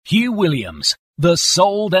Hugh Williams, The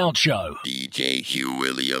Sold Out Show. DJ Hugh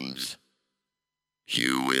Williams.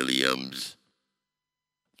 Hugh Williams.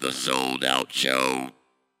 The Sold Out Show.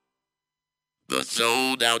 The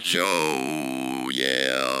Sold Out Show,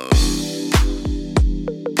 yeah.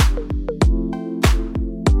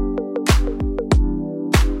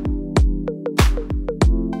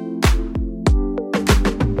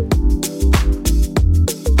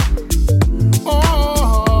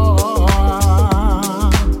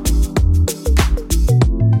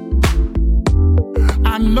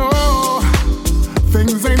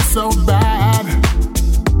 So bad,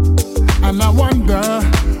 and I wonder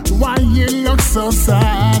why you look so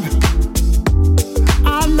sad.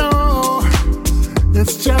 I know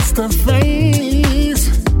it's just a phase.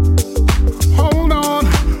 Hold on,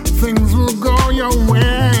 things will go your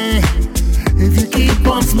way if you keep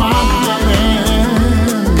on smiling.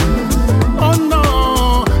 Oh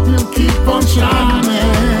no, you keep on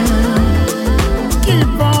shining.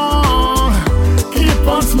 Keep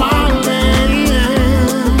on smiling.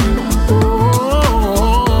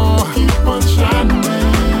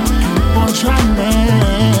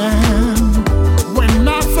 When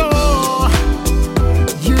I saw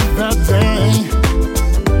you that day,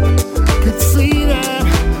 could see that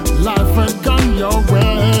life had gone your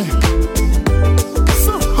way.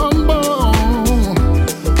 So humble,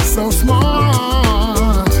 so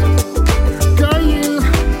smart. Girl,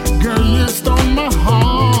 you stole my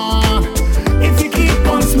heart. If you keep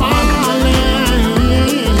on smiling,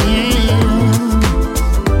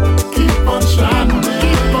 keep on shining,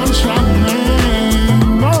 keep on shining.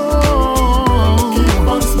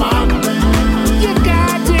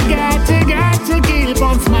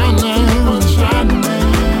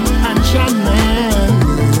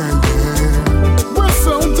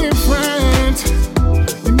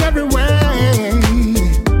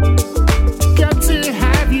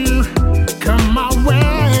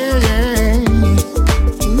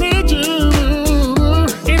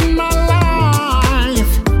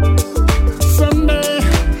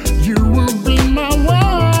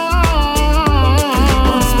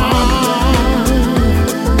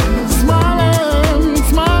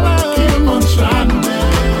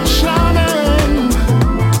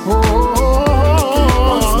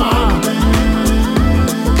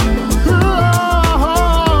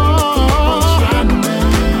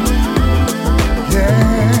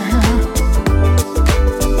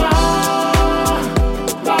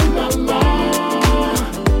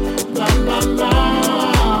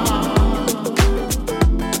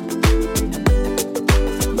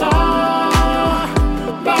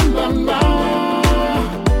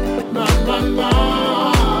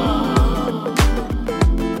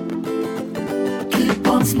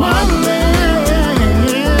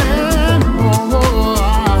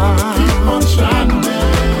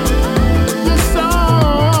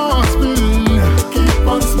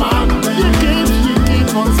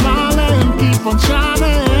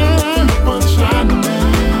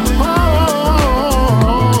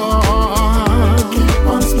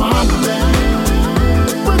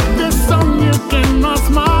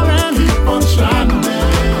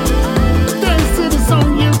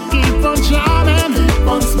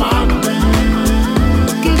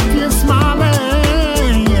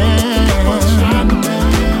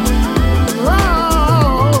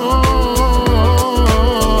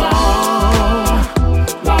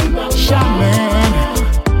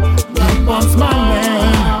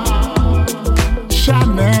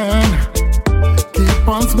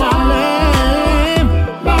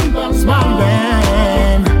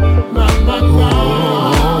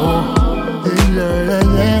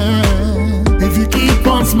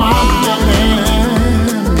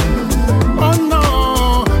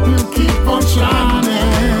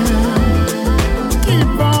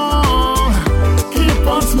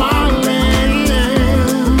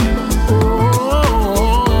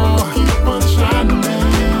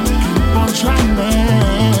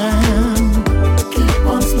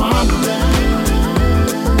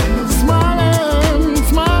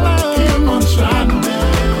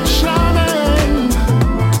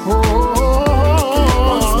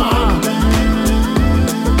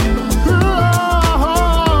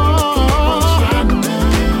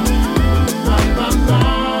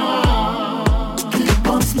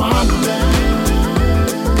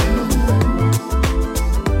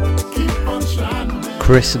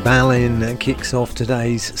 Chris Ballin kicks off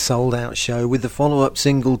today's Sold Out show with the follow-up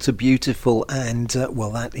single to Beautiful, and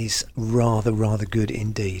well, that is rather good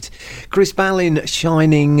indeed. Chris Ballin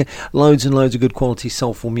shining loads and loads of good quality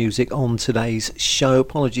soulful music on today's show.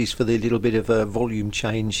 Apologies for the little bit of a volume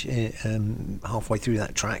change halfway through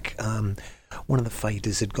that track. One of the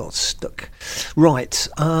faders had got stuck. Right,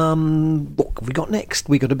 what have we got next?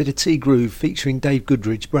 We got a bit of T Groove featuring Dave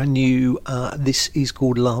Goodrich, brand new. This is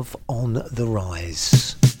called Love on the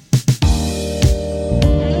Rise.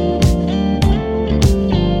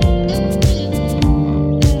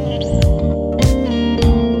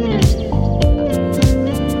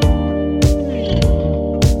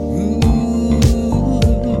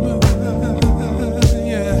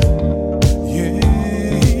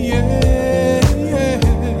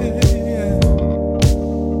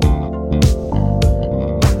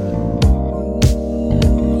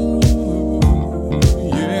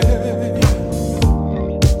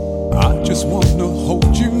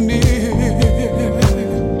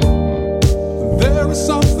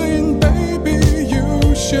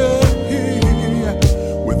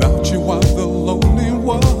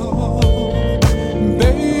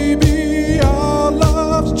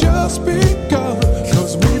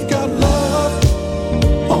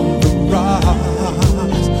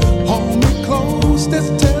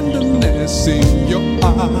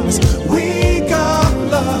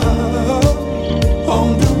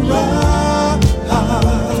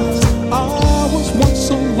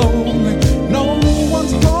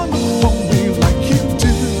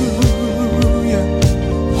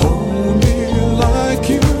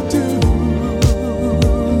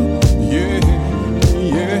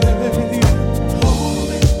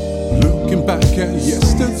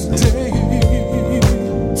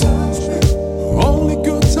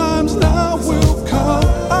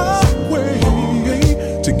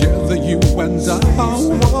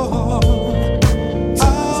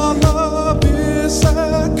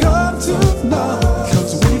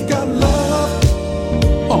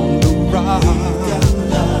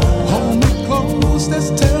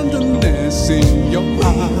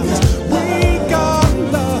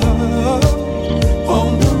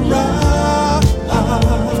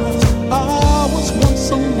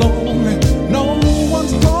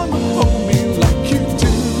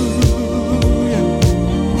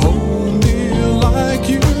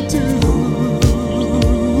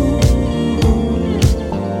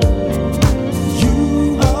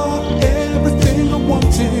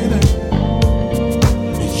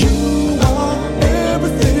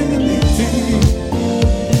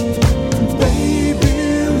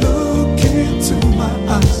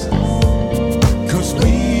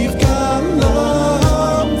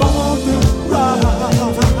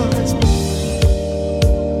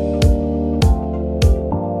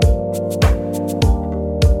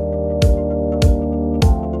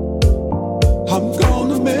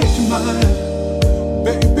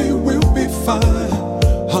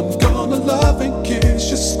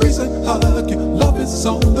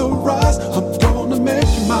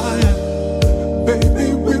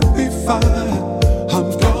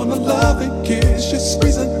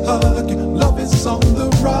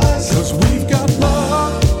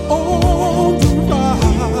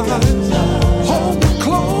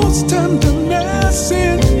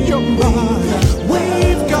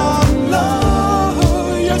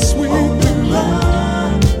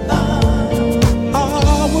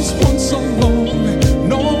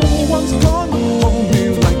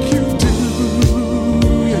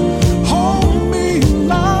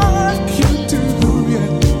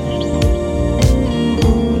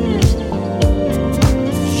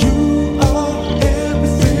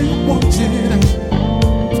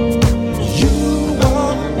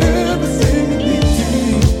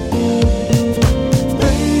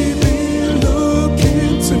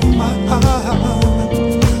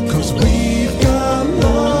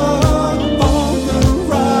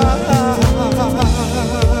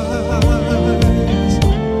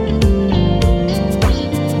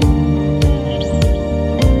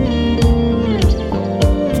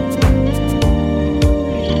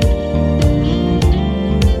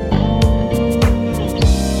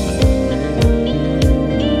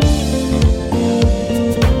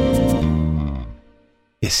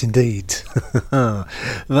 Indeed.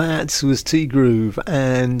 That was T Groove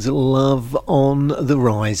and Love on the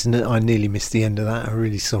Rise, and I nearly missed the end of that. I'm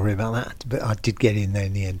really sorry about that, but I did get in there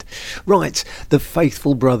in the end. Right, the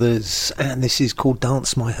Faithful Brothers, and this is called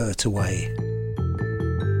Dance My Hurt Away.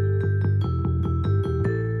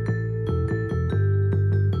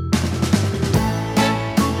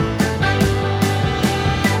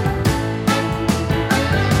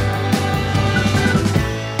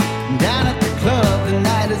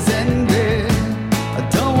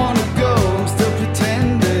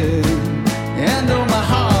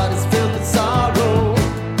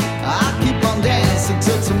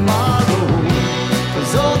 Tomorrow,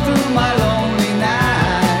 'cause all through my lonely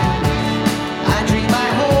night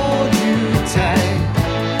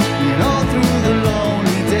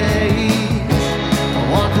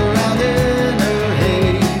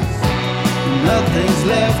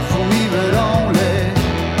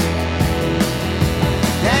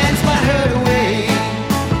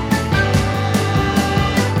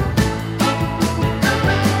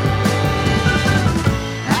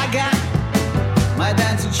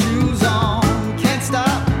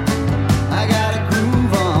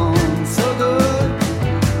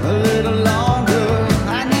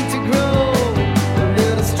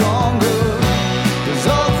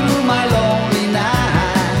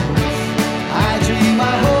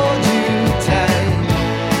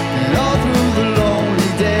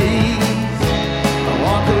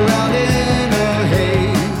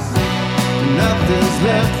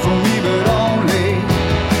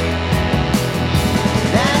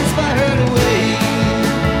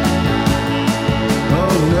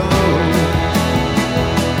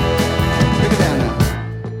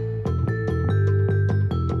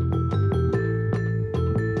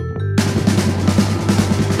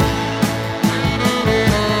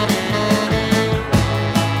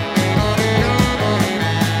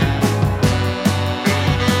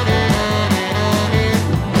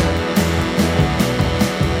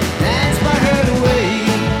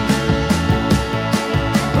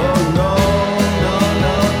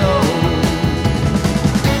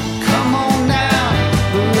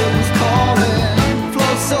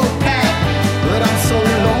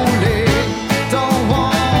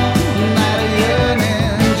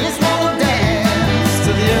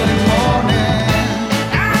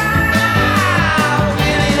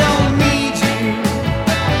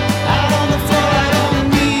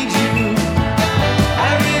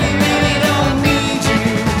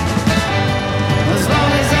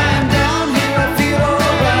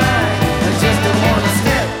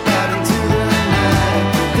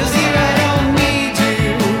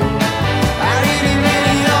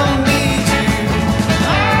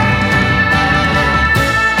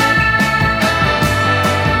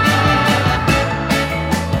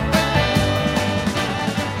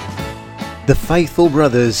The Faithful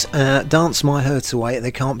Brothers, Dance My Hurt Away.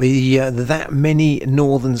 There can't be that many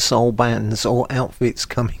Northern Soul bands or outfits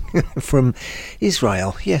coming from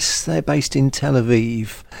Israel. Yes, they're based in Tel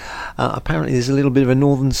Aviv. Apparently there's a little bit of a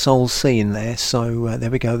Northern Soul scene there, so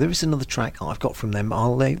there we go. There is another track I've got from them.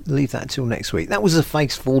 I'll leave that till next week. That was the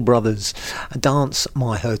Faithful Brothers, Dance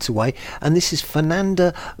My Hurt Away, and this is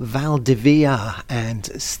Fernanda Valdivia, and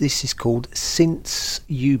this is called Since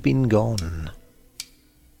You Been Gone.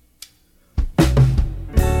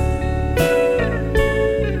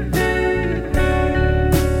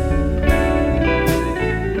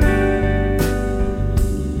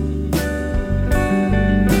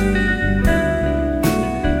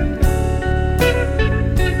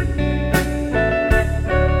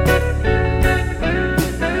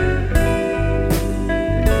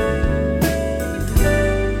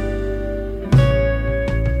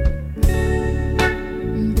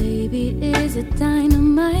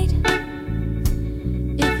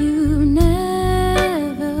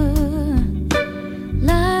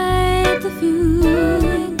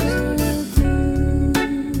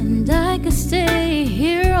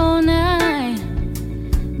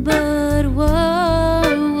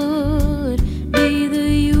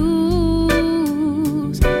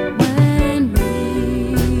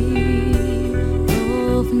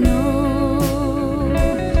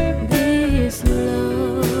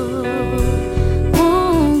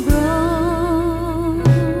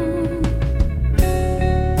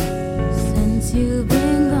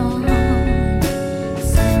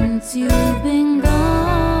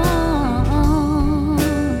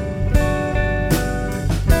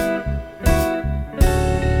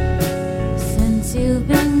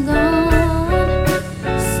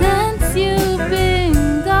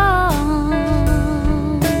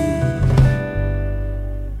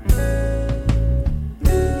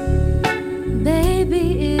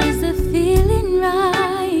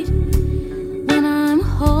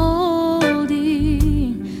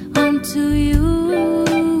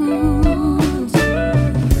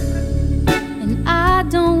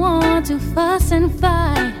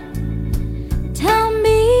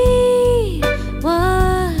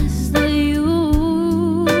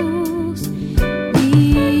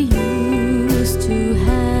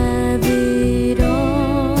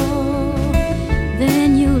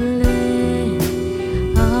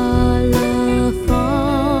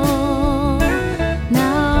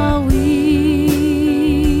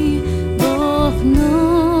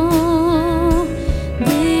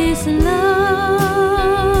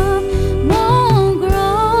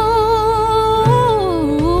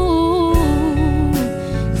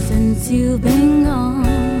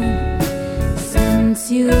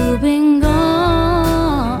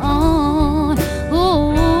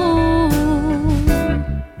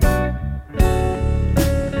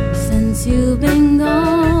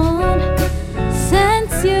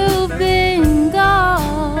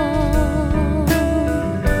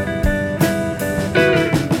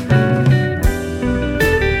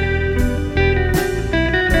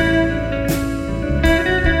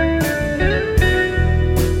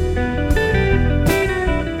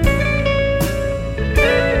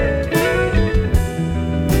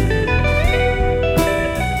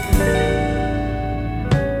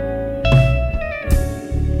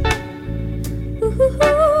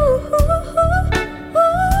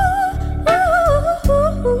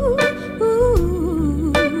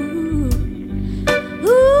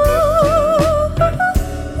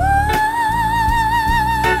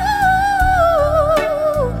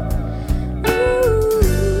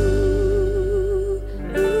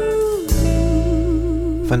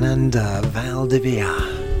 Fernanda Valdivia,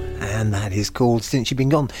 and that is called Since You've Been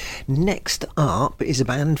Gone. Next up is a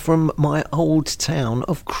band from my old town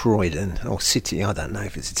of Croydon, or city, I don't know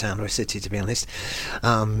if it's a town or a city to be honest,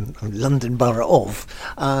 London Borough of.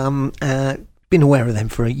 Been aware of them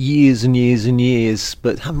for years and years and years,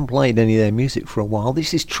 but haven't played any of their music for a while.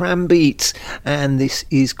 This is Trambeat, and this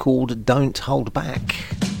is called Don't Hold Back.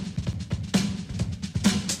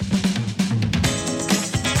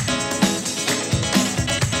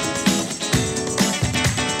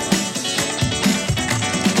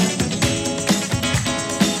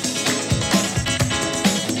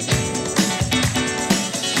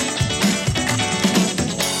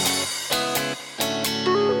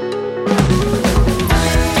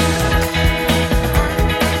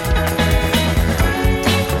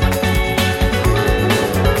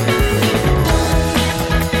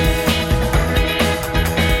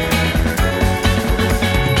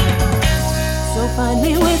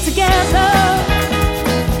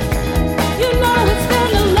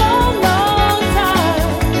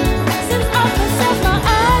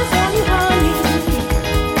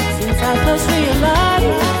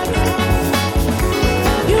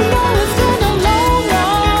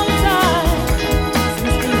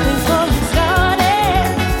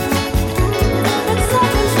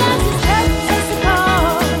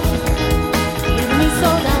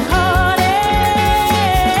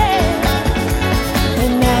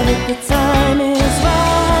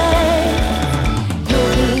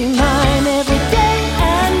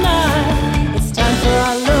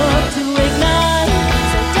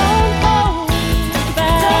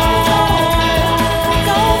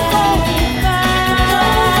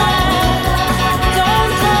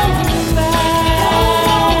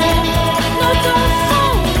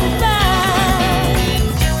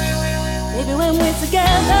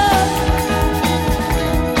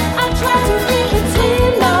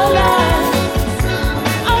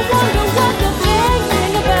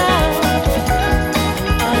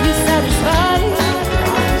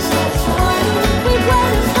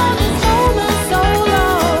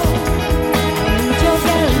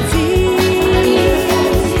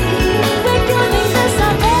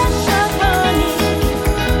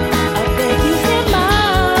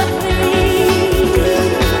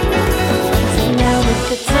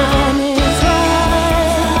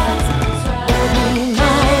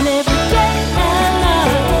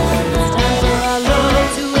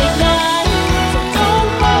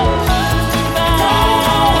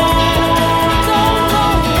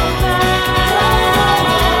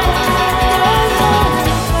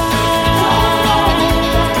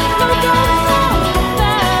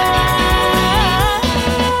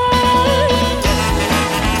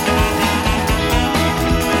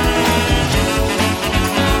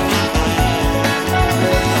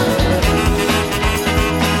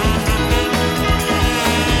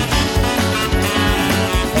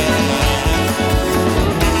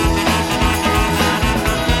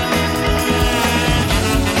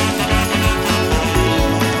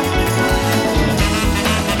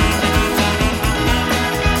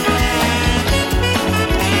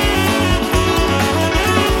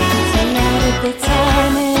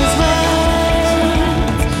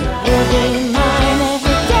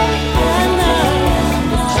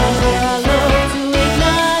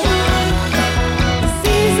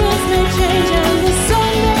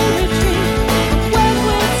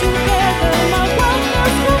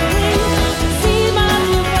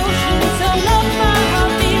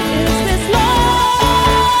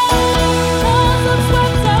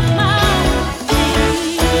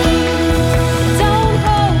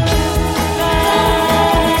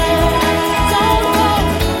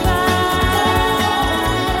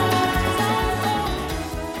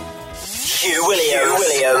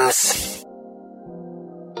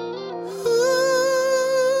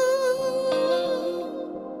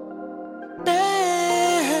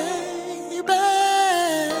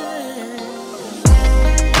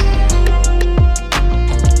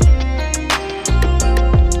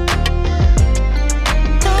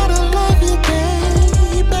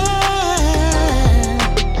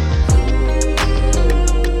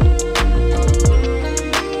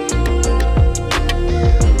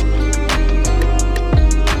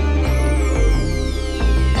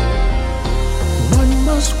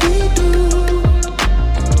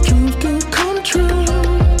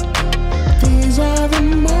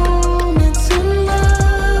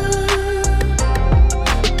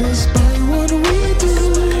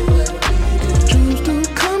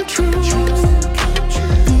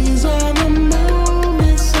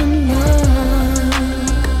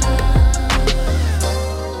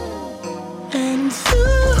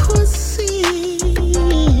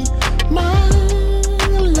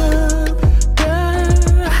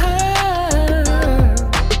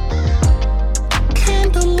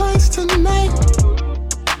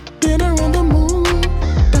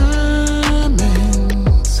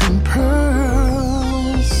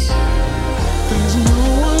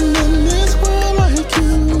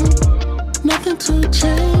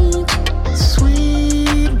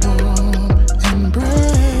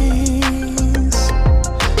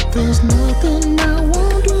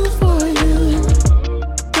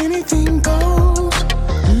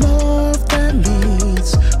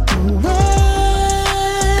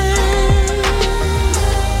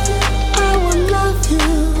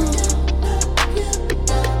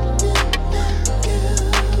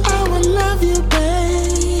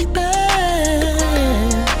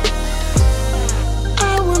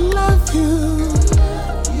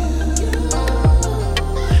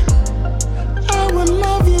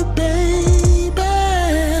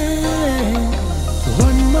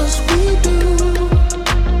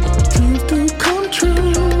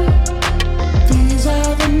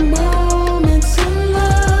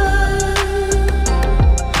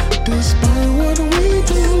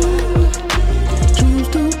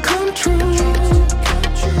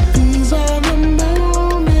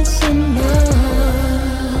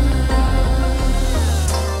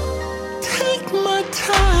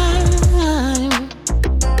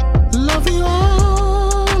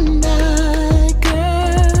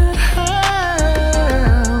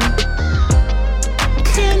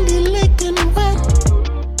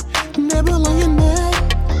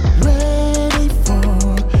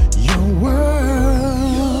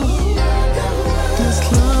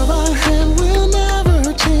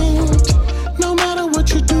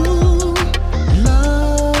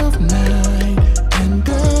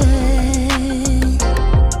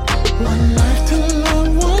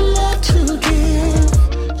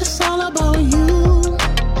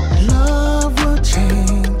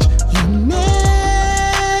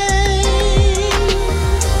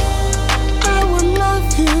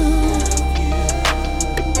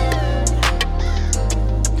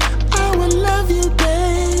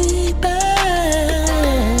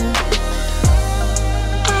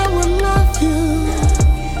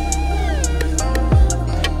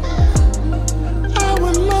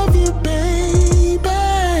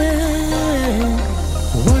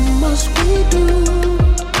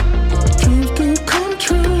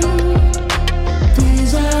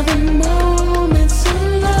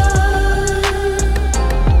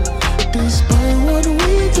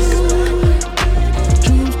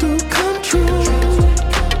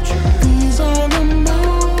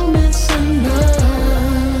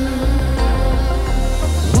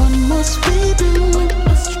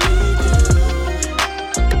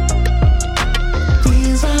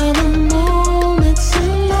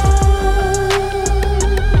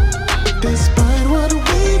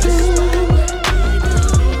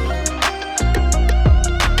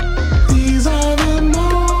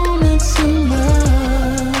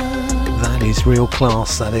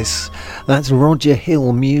 Class, that's Roger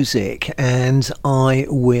Hill music, and I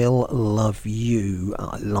Will Love You.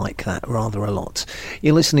 I like that rather a lot.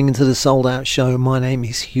 You're listening to the Sold Out Show. My name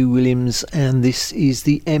is Hugh Williams, and this is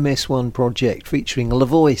the MS1 project featuring La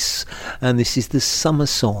Voice, and this is the Summer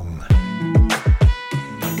Song.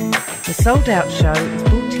 The Sold Out Show is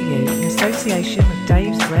brought to you in association with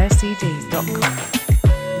davesrarecds.com.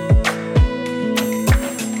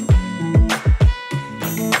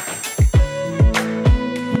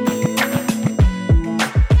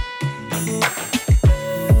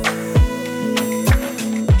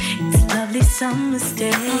 Summer's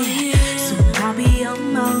day, soon I'll be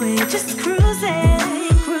on my way, just cruising,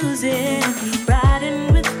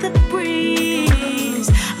 riding with the breeze.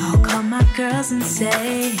 I'll call my girls and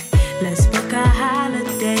say, let's book a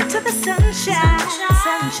holiday to the sunshine.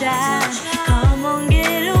 Come on,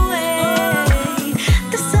 get away.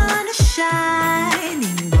 The sun is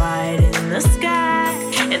shining bright in the sky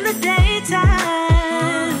in the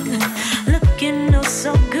daytime, looking oh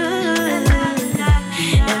so good.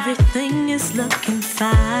 Everything is looking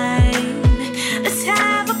fine. Let's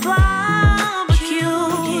have a barbecue.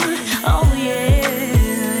 Oh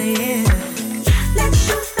yeah, yeah. Let's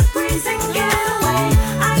shoot the breeze and get away.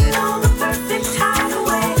 I know the perfect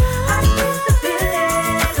hideaway. I get the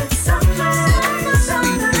feeling of summer.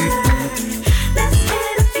 Let's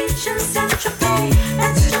hit a beach in Saint-Tropez.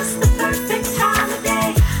 That's just the perfect holiday.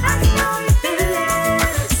 I know you're feeling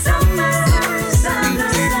summer.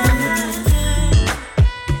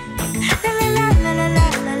 La la la la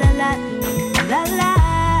la la la.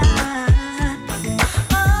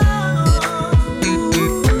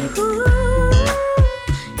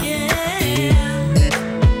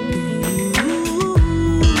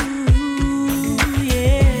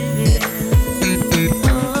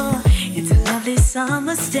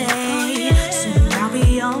 Soon I'll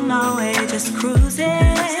be on my way, just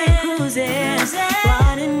cruising,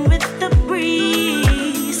 riding with the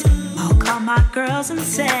breeze. I'll call my girls and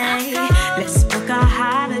say, let's book a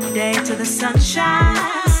holiday to the sunshine.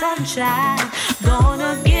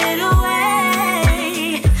 Gonna get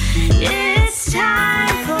away. It's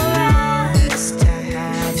time for us to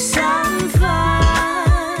have some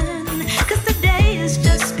fun, 'cause the day has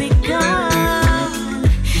just begun.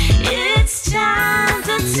 It's time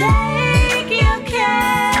to take your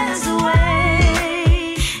cares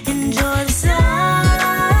away. Enjoy the sun.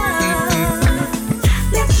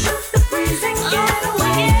 Let's shoot the breeze and get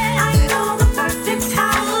away. I know the perfect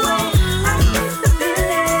time away. I get the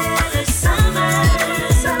feeling of summer.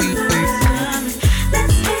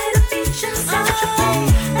 Let's hit a beach and celebrate.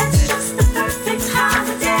 That's just the perfect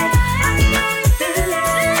holiday. I know the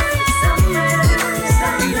feeling of summer.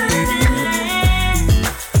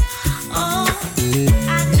 Oh,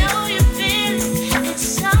 I know you feel it. It's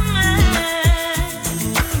summer.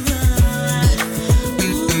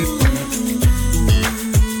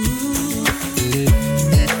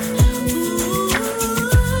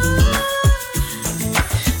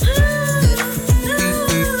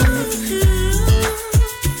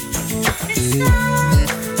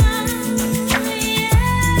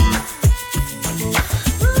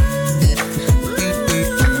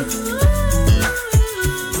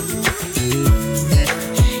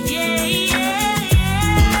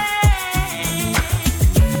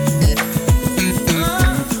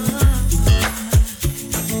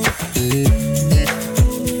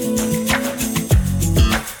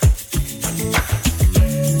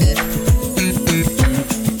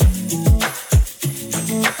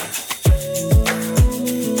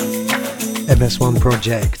 MS1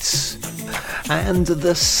 Projects and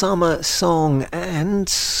the Summer Song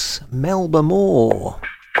and Melba Moore.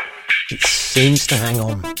 It seems to hang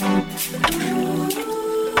on.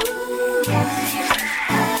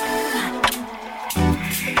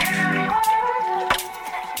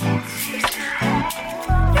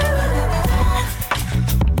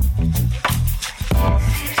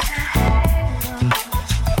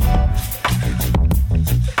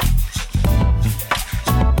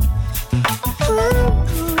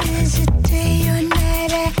 Is it day or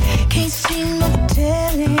night? I can't seem to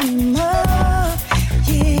tell anymore.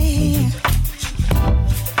 Yeah.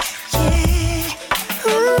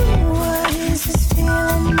 What is this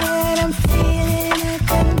feeling that I'm feeling? A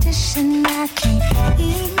condition I can't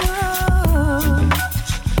ignore.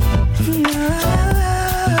 No.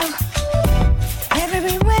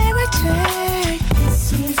 Everywhere I turn, it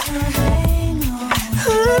seems to hang on.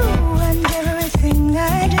 And everything I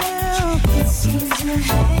do, it seems to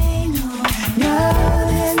hang on. No,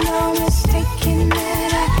 there's no mistaking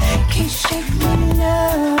that I can't shake my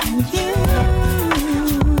love in you.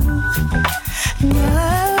 No,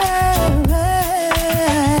 I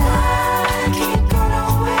can't go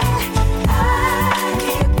nowhere. I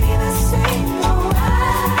can't be the same. No, I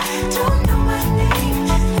don't know my name.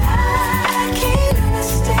 I can't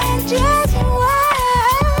understand just why.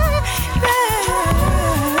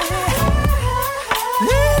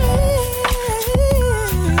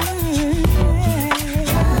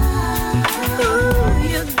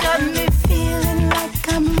 You got me feeling like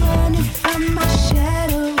I'm running from my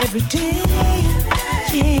shadow every day.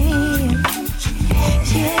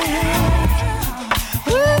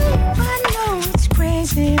 I know it's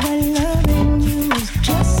crazy, but loving you is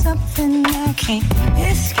just something I can't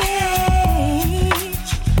escape.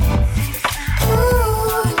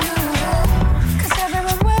 Ooh, no, 'cause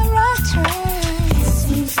everywhere I turn, it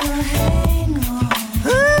seems to hang on.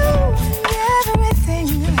 Ooh, and everything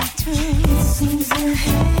I do, it seems to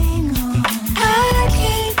hang on. I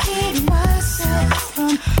can't keep myself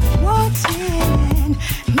from wanting and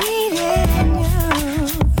needing you.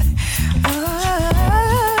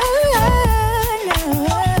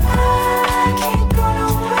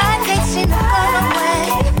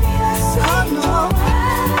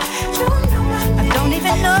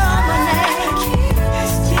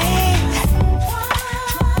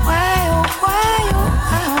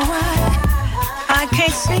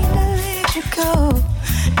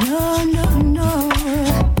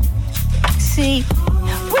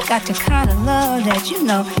 Got the kind of love that you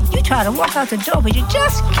know you try to walk out the door, but you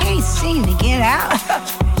just can't seem to get out.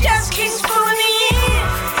 Just keeps pulling me in.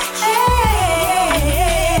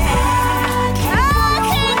 Hey, I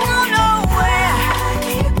can't go nowhere.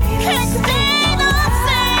 Can't stay the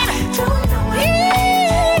same.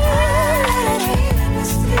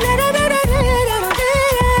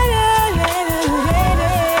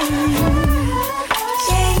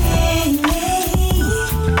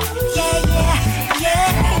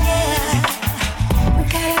 Yeah.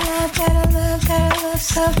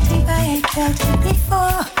 so deep I ain't felt it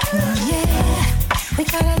before. Oh yeah, we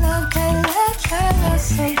gotta love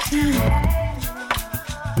so deep.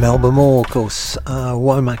 Melba Moore, of course,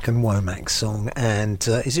 Womack and Womack song, and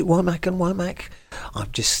is it Womack and Womack?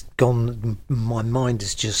 I've just gone, my mind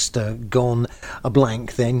has just gone a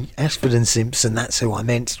blank then. Ashford and Simpson, that's who I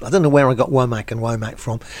meant. I don't know where I got Womack and Womack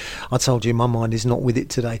from. I told you my mind is not with it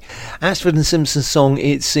today. Ashford and Simpson song,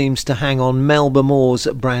 It Seems to Hang On, Melba Moore's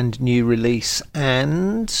brand new release,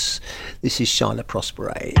 and this is Shyla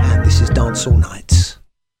Prospere, and this is Dance All Night.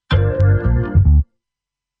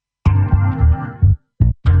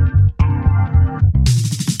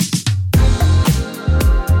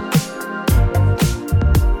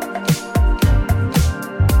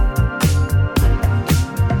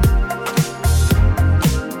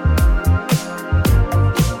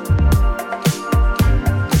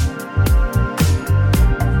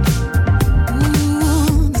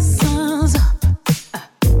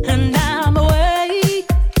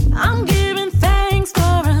 I'm giving thanks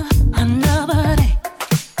for another day.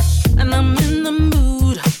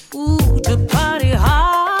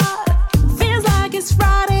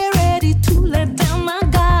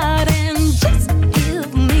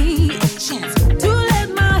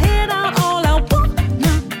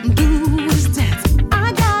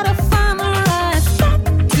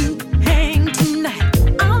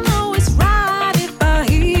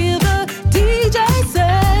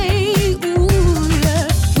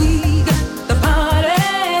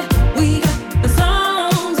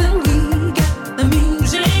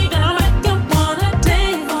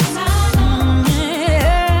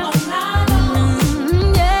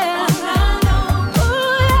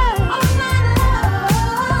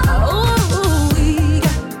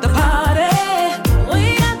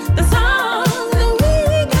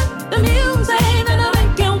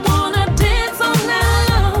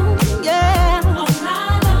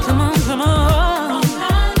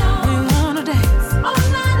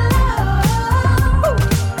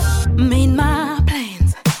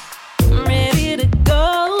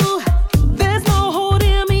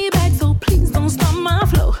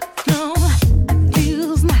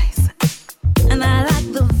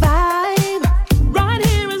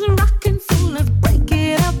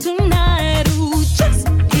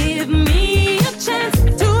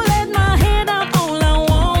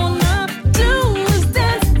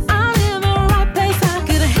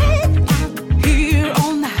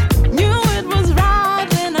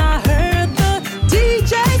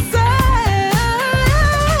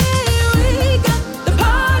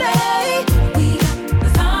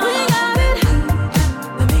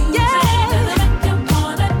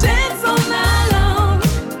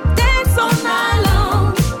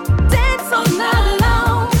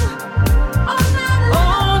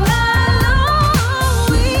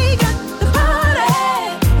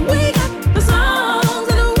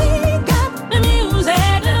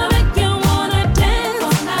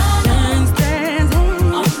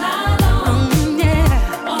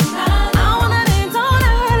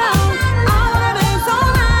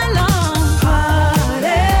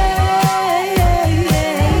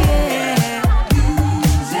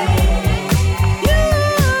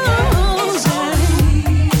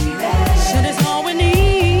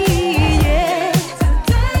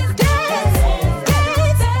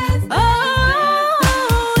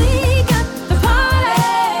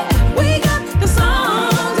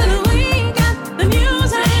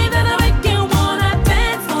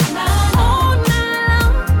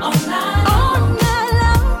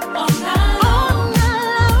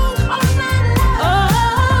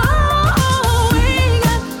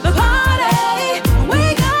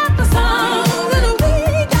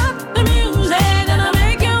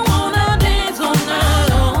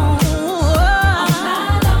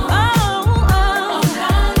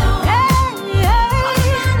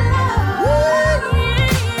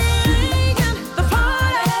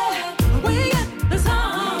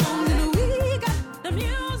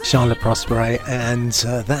 Shyla Prospere, and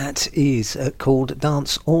that is called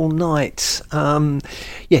Dance All Night.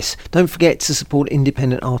 Yes, don't forget to support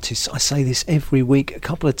independent artists. I say this every week, a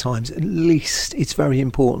couple of times at least. It's very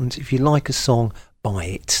important. If you like a song, buy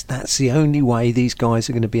it. That's the only way these guys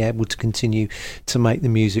are going to be able to continue to make the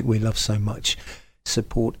music we love so much.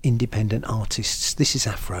 Support independent artists. This is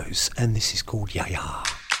Afros, and this is called Ya Ya.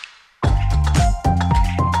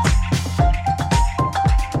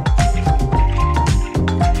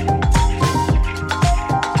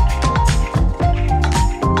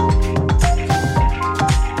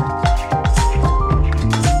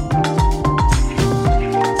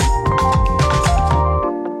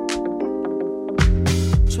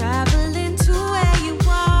 Traveling to where you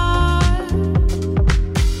are.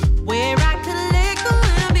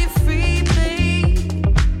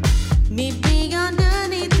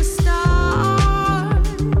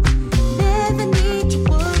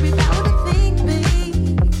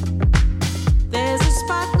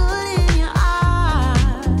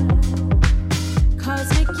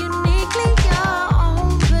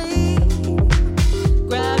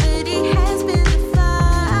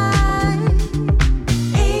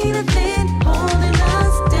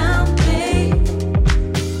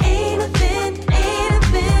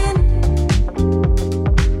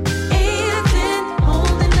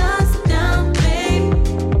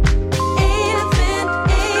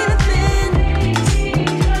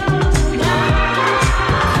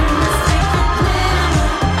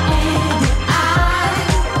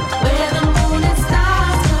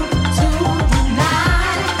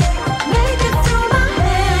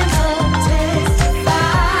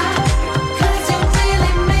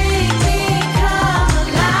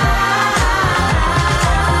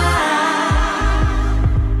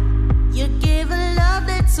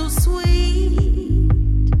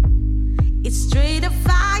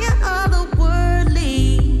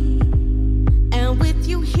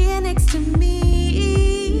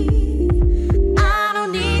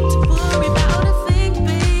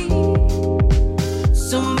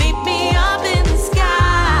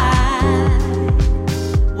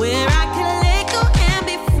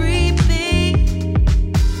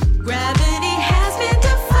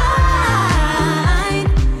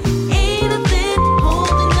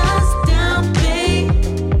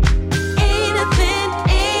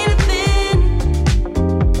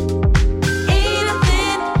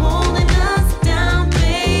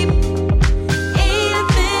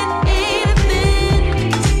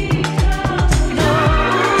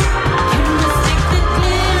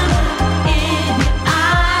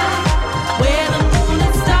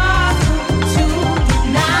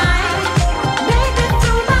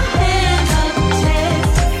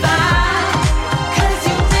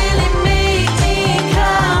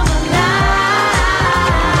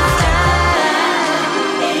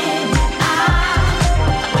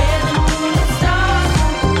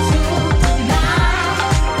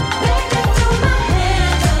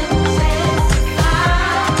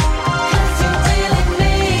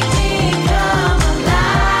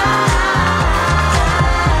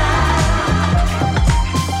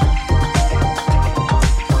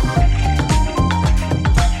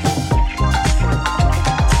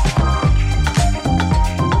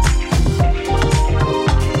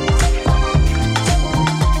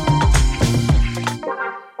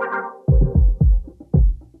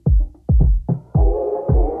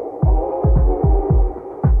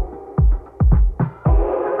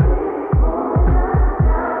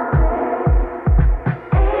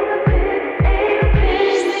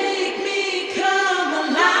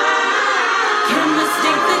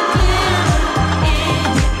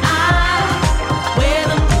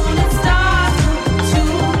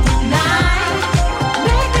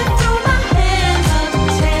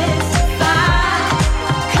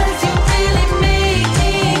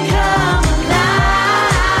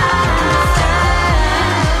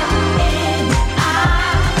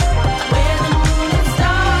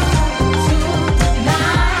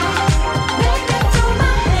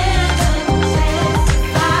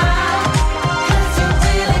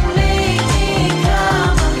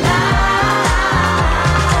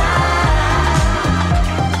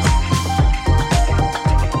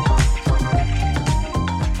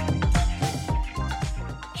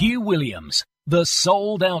 Hugh Williams, The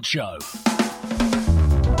Sold Out Show.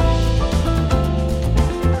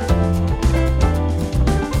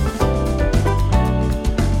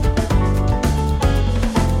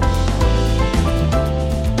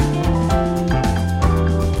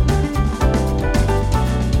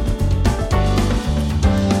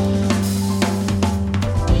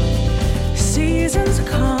 Seasons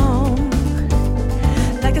come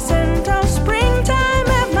like a scent of springtime,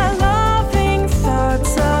 and my loving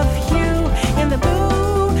thoughts of you in the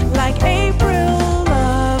blue, like April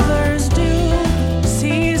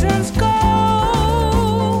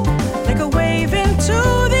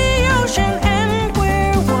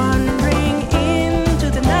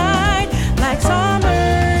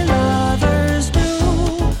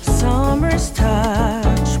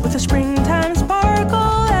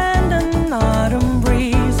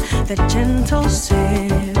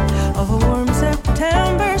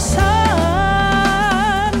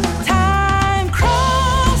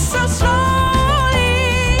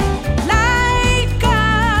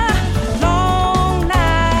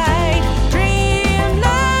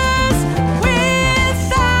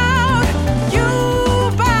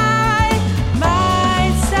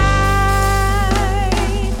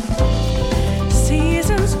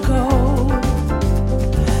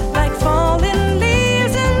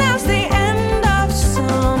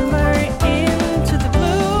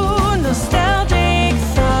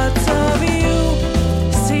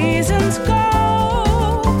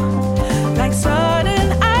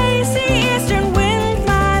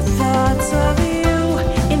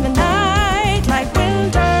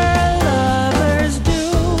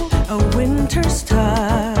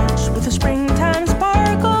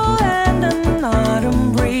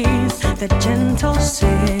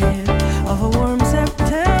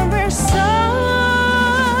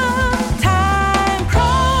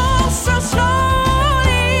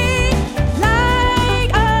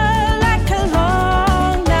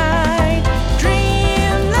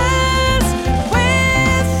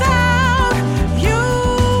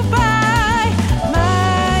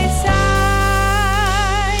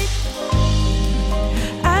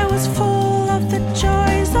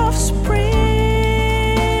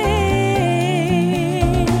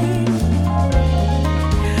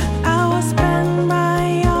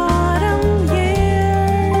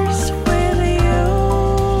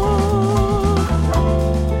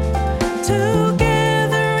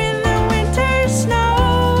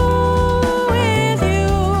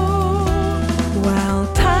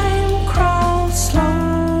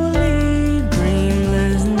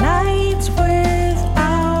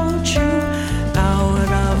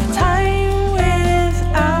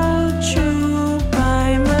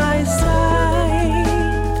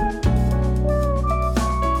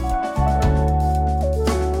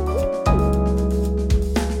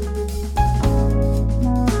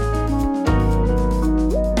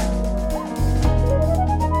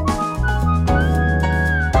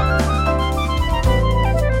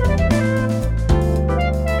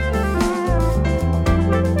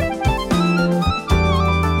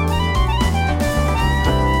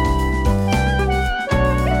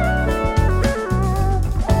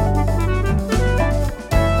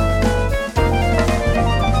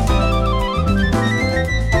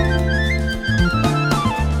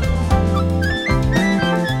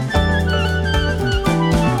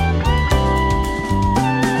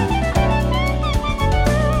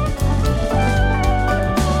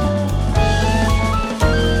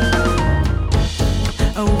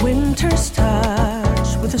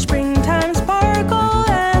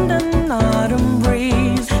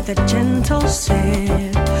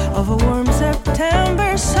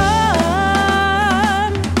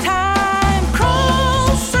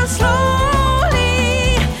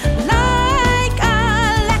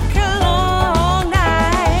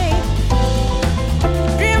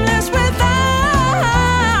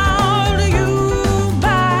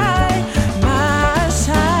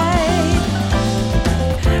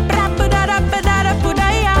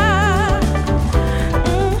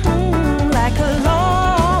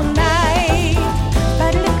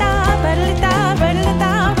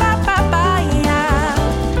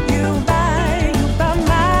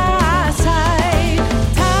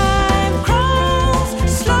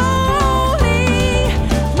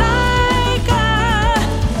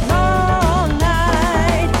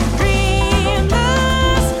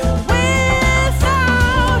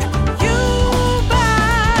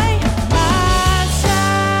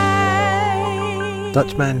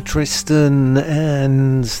Dutchman Tristan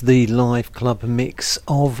and the live club mix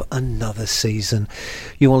of another season.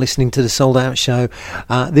 You are listening to the Sold Out Show.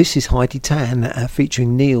 This is Heidi Tan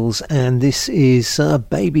featuring Niels, and this is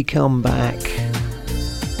Baby Come Back.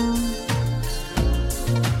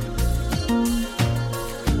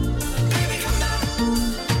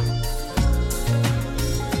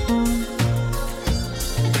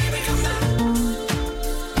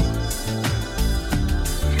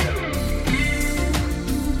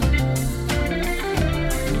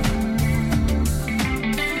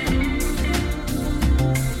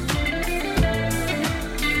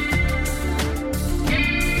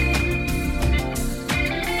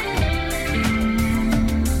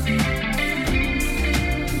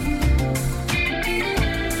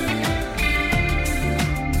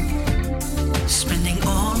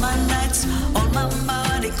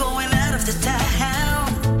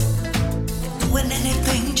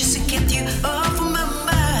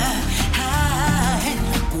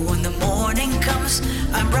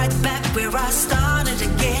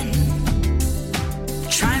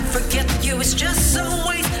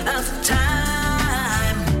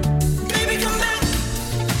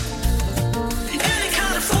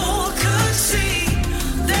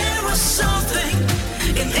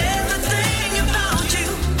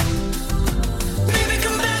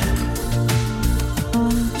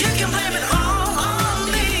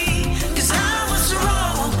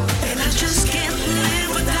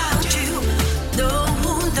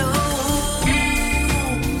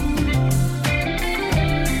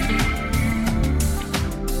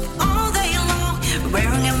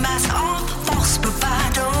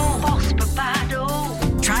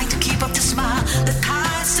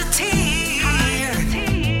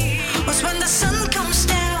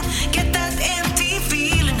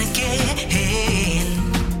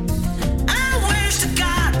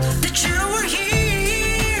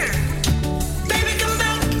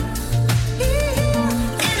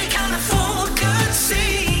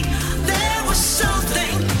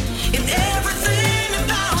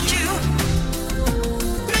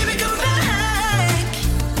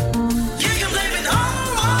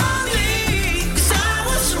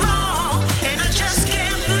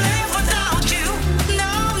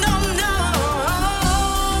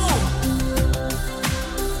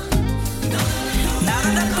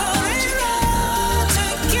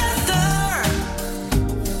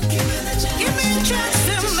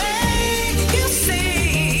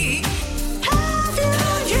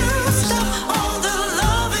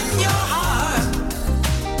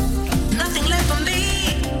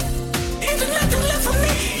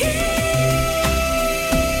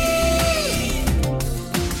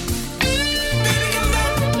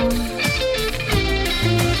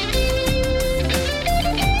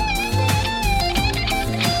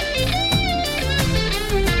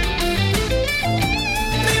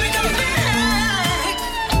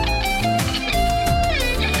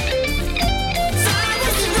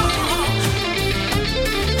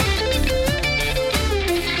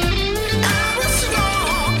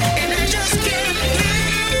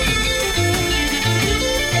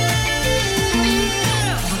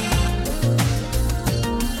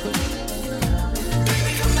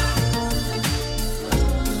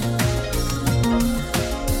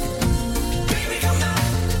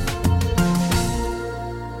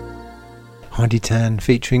 Heidi Tan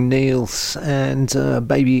featuring Niels and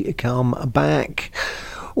Baby Come Back.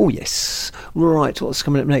 Oh yes, right, what's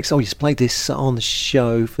coming up next? Oh yes, played this on the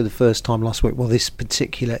show for the first time last week. Well, this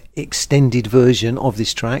particular extended version of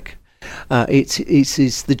this track. It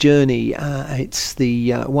is The Journey. It's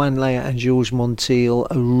the Juan Lea and Georges Montiel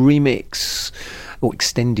remix, or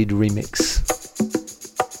extended remix.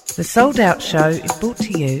 The Sold Out Show is brought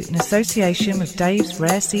to you in association with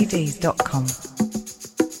davesrarecds.com.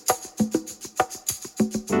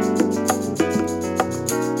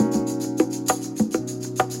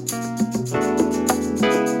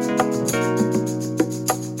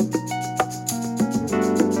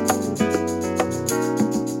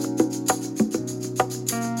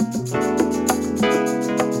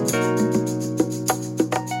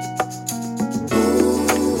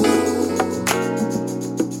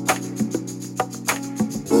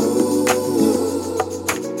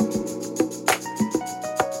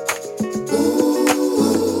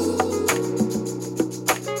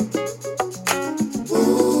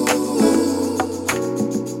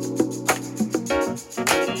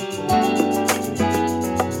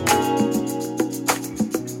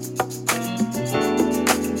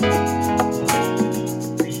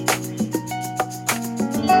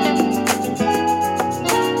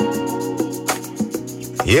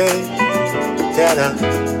 Yeah, da da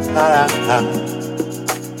da da.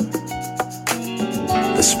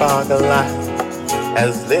 The spark of life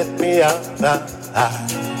has lit me up, and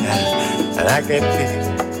I can feel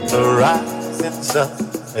the rising sun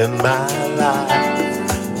in my life.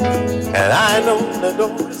 And I know the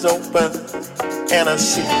door is open, and I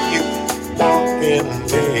see you walking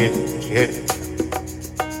in.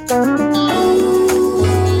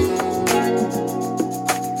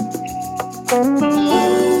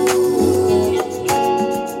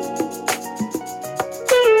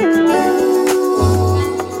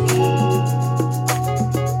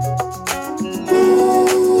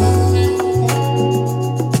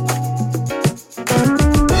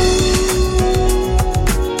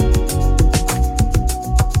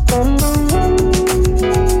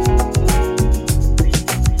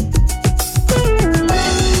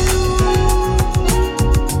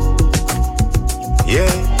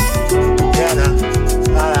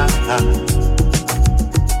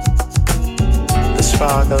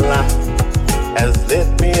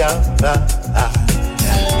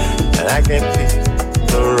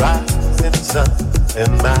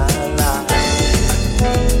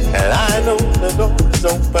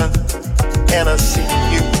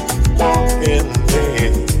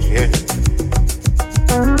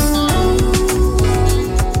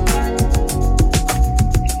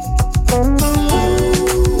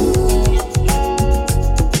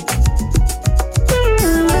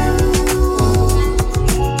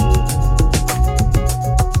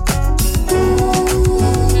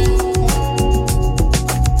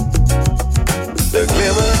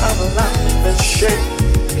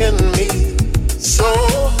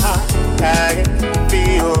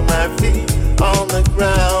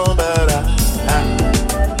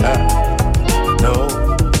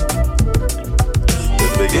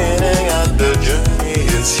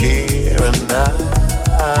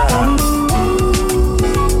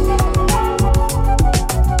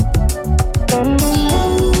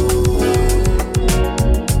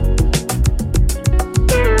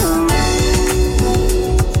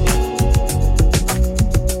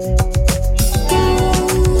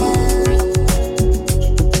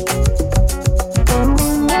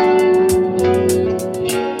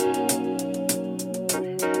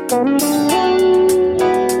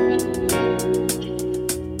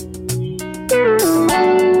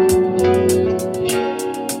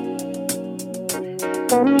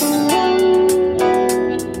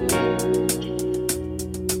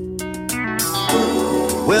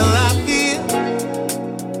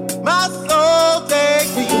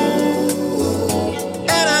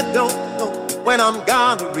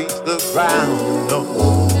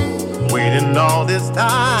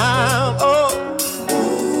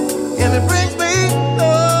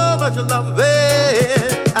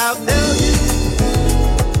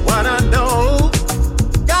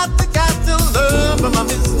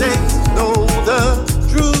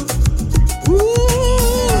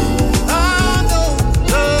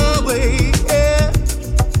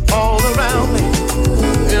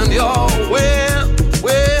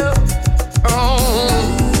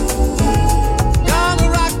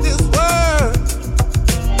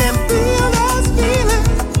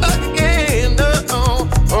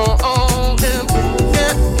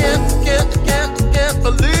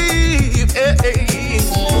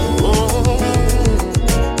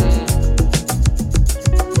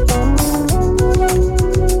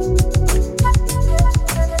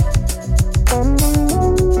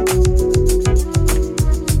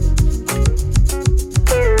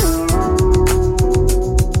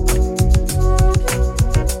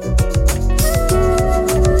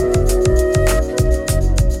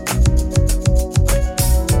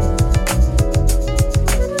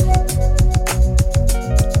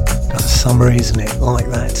 Isn't it? Like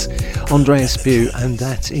that. Andreas Bew, and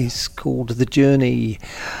that is called The Journey.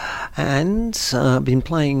 And I've been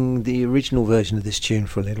playing the original version of this tune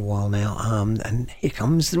for a little while now, and here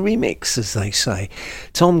comes the remix, as they say.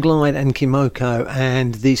 Tom Glide and Kimoko,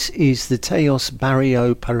 and this is the Teos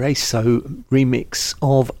Barrio Pareso remix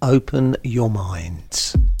of Open Your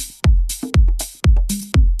Minds.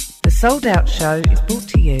 The Sold Out Show is brought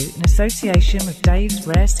to you in association with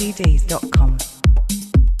davesrarecds.com.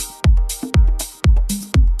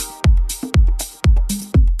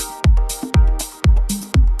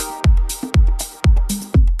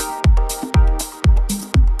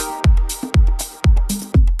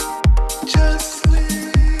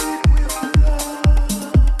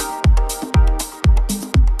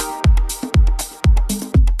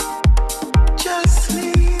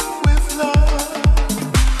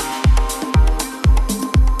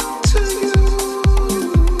 To you.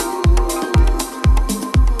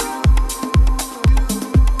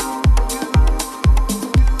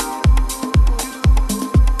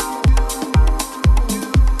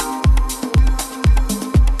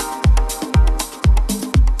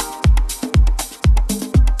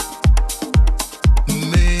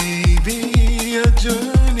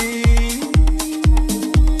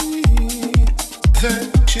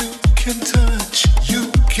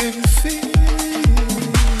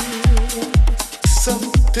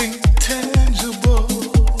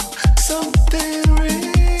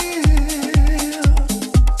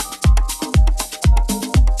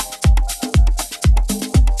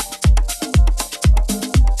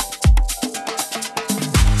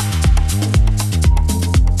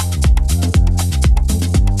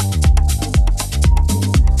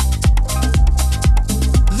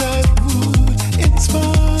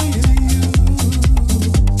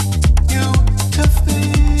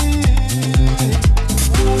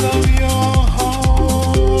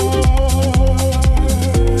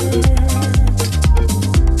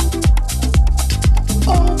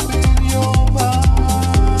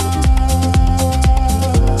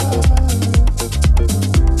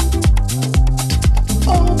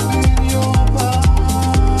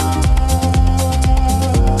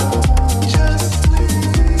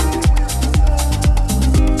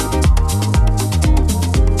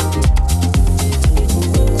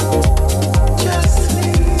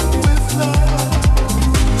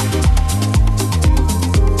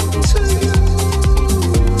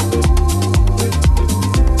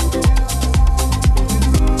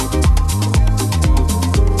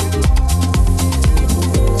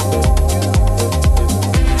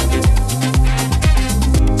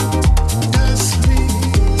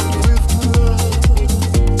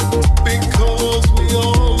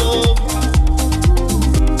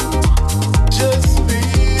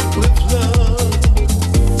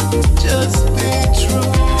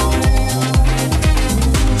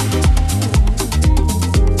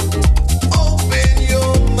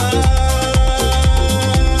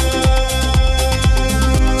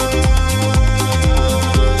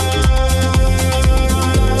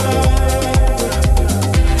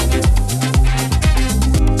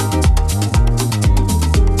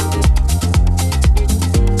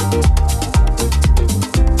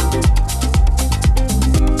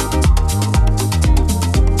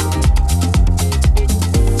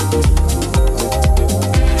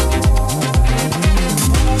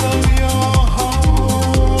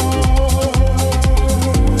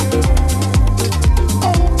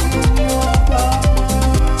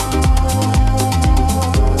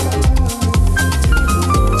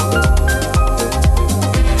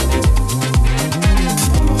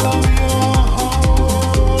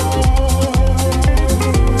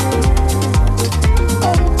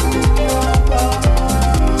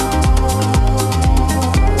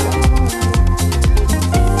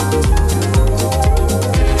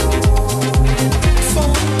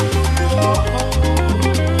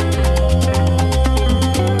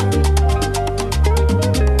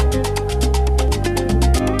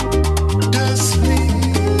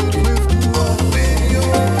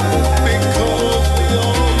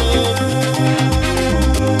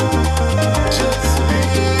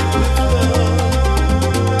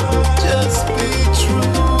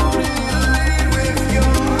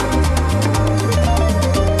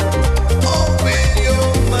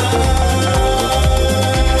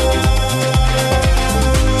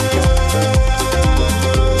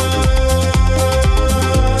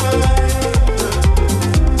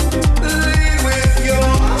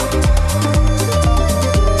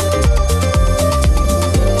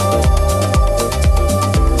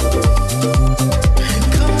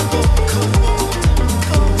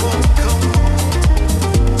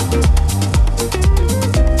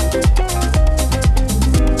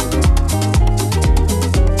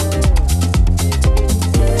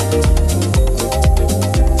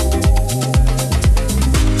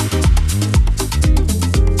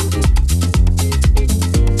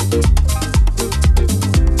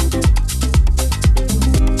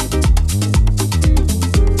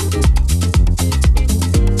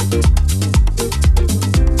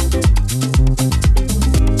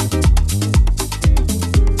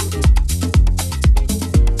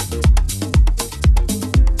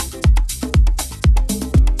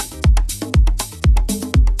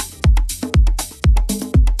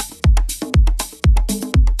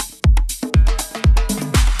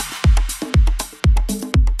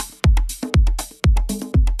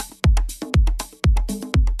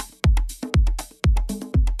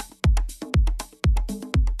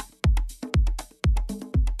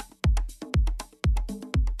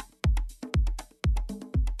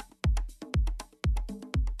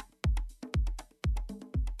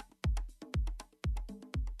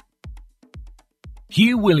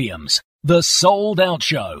 Hugh Williams, The Souled Out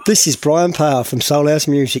Show. This is Brian Power from Soul House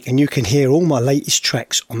Music, and you can hear all my latest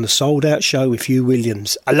tracks on The Souled Out Show with Hugh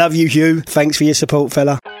Williams. I love you, Hugh. Thanks for your support,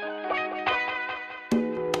 fella.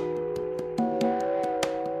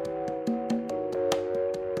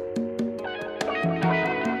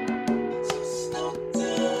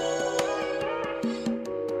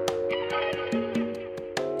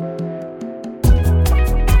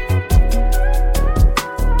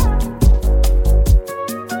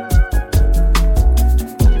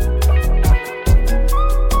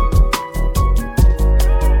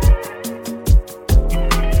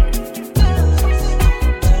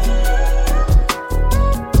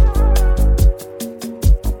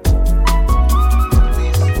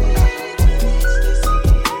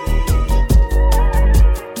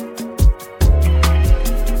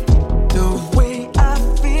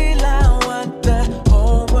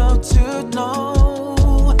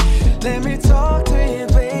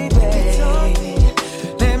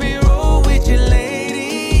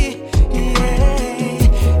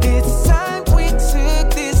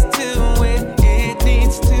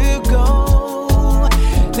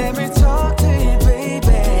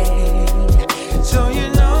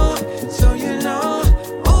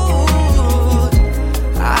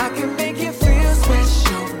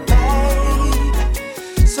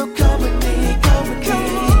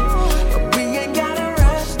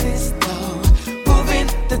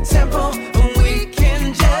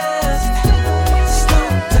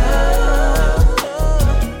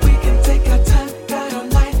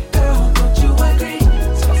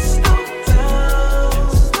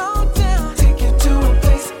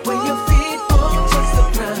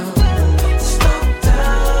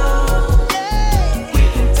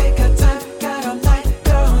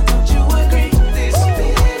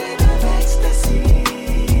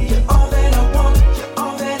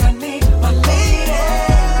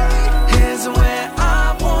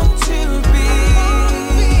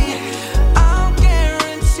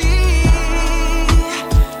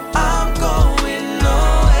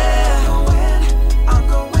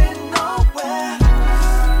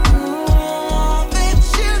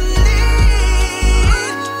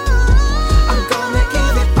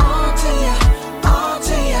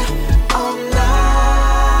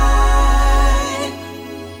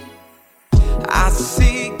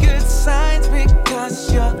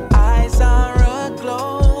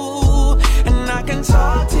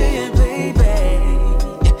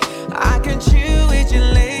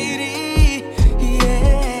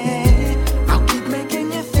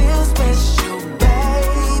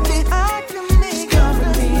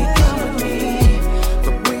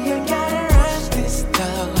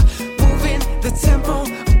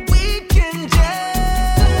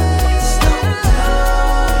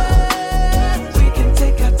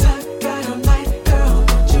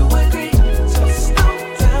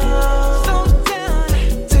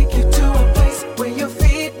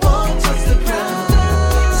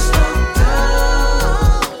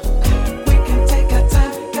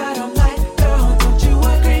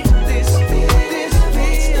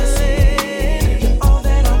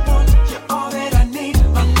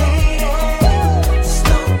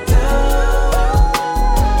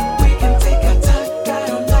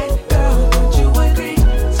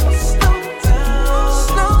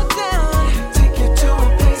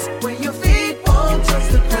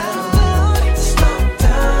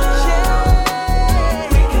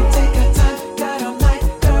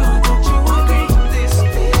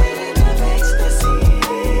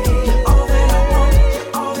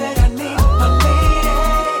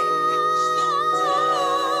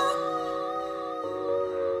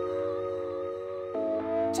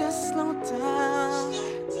 Just slow down.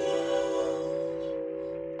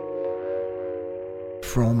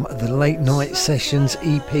 From the Late Night Sessions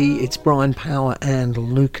EP, it's Brian Power and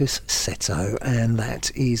Lucas Seto, and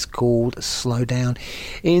that is called Slow Down.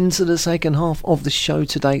 Into the second half of the show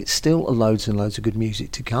today, still loads and loads of good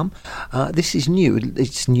music to come. This is new,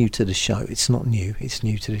 it's new to the show, it's not new, it's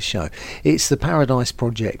new to the show. It's the Paradise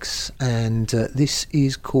Projects, and this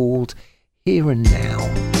is called Here and Now.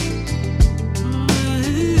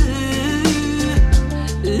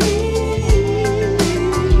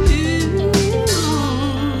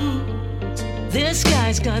 This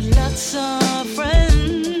guy's got lots of friends,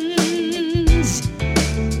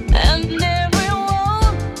 and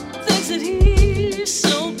everyone thinks that he's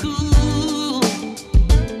so cool.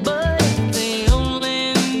 But if they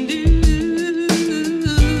only knew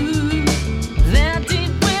that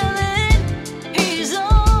deep within he's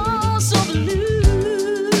also blue.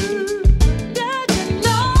 Did you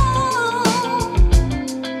know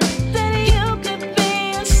that you could be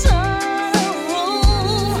inside a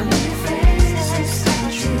room?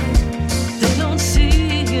 They don't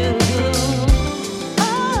see you.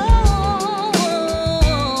 Oh,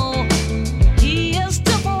 he is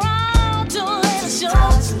too proud to let it show.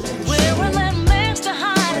 Wearing that mask to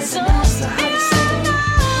hide his soul.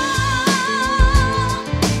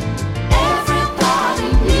 Everybody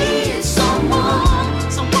needs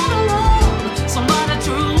someone, someone to love, somebody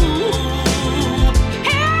true.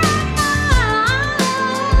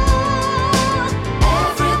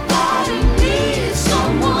 Everybody needs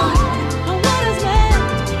someone. What is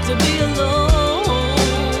left to be alone?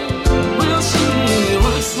 Will she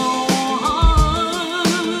work so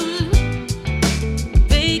hard?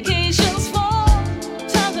 Vacations for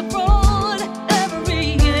times abroad every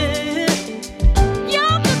year. You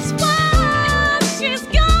can swear she's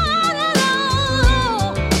got it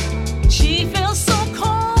all. She feels so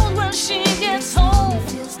cold when she gets home.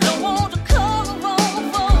 Don't want to call her on the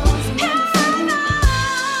phone.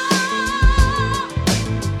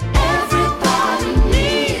 Everybody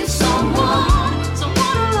needs someone,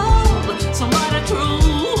 someone to love, somebody true.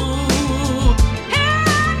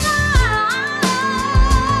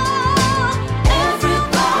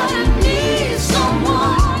 Everybody needs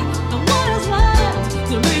someone, and what is left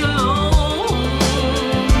to be alone?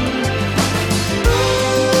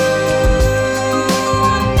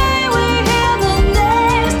 One day we hear the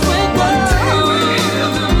next wake up.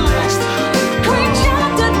 Reach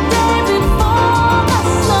out the day before the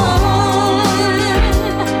sun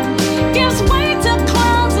gives way to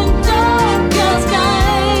clouds and darker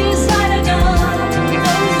skies. Light it up,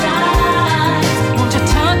 those eyes. Won't you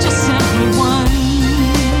touch us, everyone?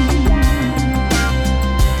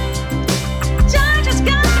 Time just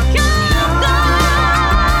got to come down.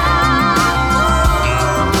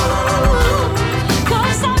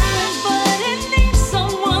 Cause everybody needs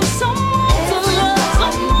someone, someone to love,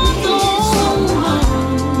 someone to hold.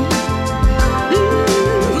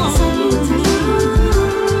 Cause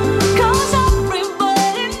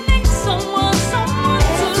everybody needs someone, someone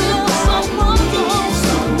to love, someone to hold.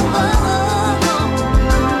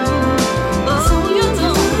 Oh, you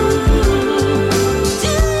know.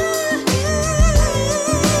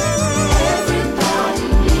 Everybody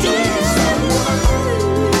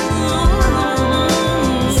needs someone,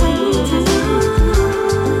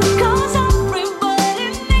 cause everybody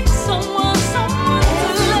needs someone, someone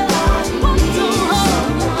to love, someone to hold.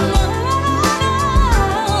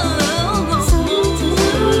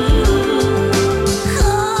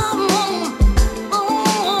 Come on,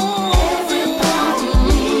 everybody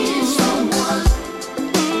needs someone.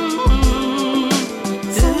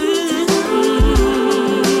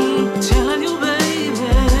 Telling you, baby,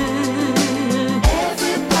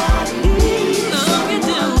 everybody needs love you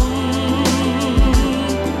do.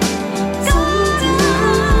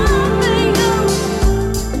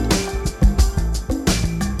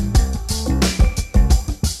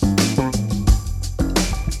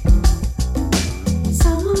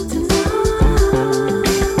 Someone to love.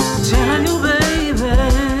 Telling you, baby,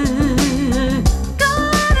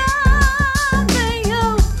 gotta be you.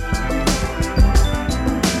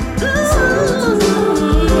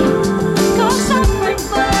 Cause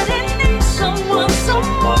everybody needs someone,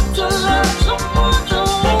 someone to love, someone to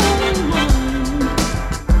hold.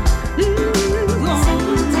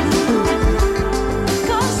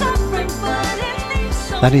 Cause everybody needs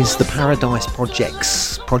someone. That is the Paradise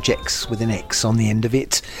Projects with an X on the end of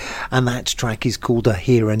it, and that track is called A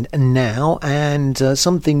Here and Now. And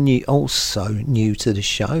something new, also new to the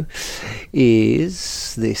show,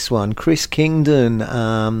 is this one, Chris Kingdon,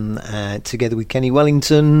 together with Kenny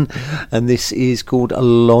Wellington, and this is called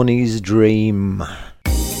Lonnie's Dream.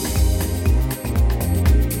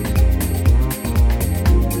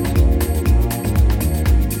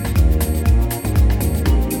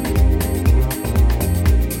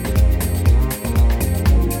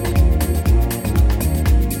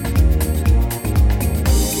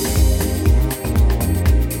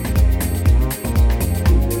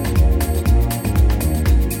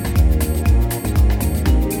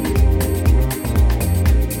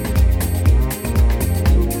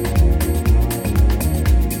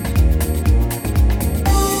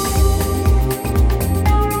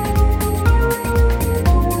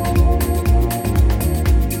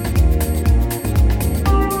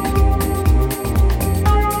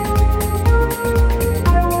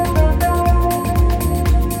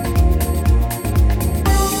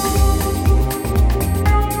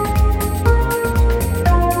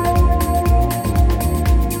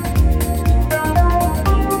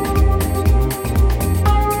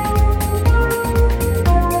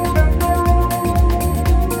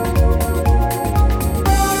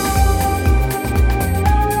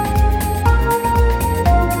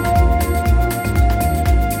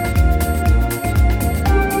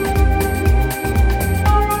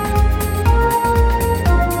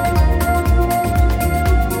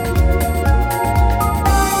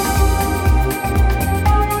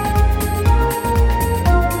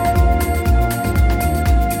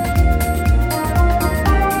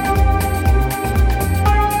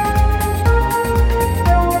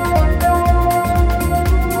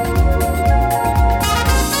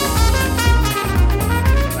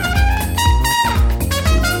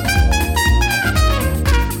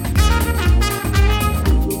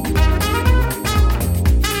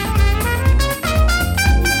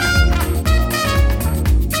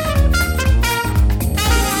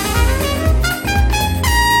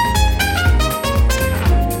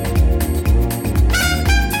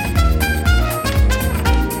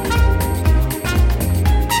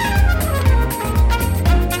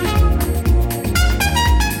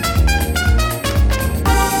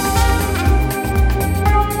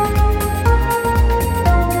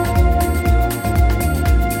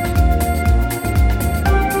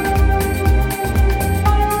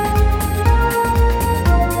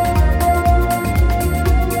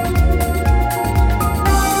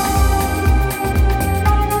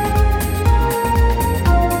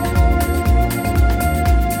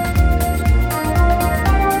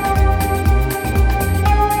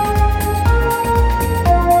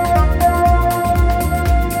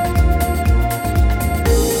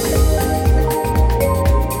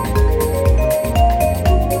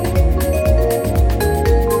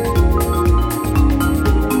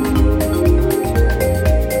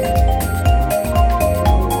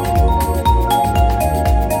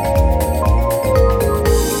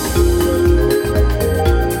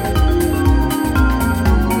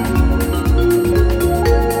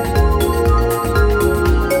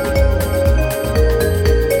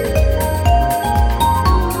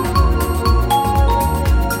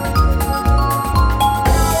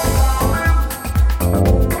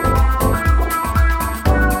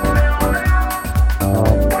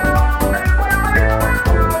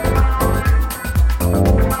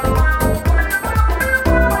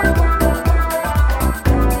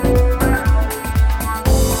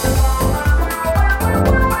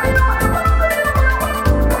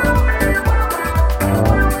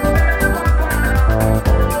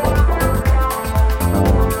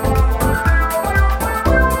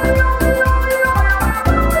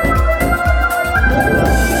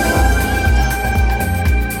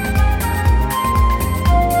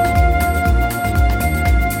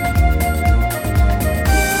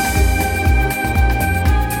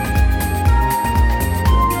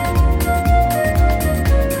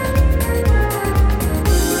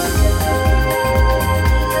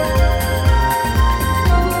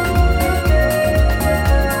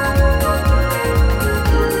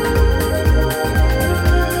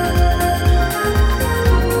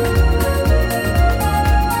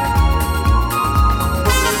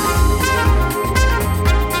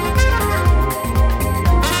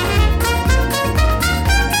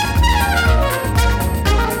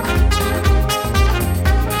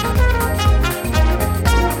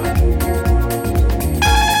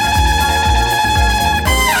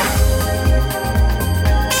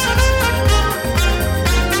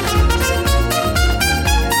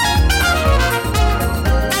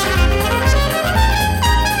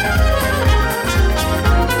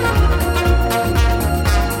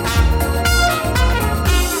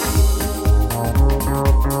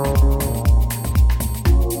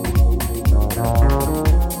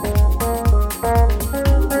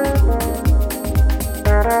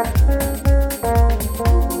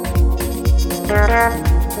 A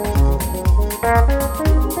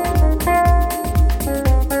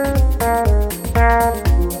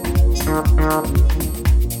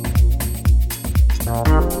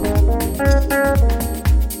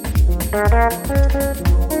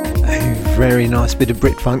very nice bit of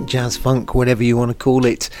Brit funk, jazz funk, whatever you want to call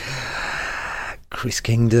it. Chris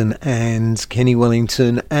Kingdon and Kenny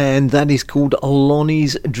Wellington, and that is called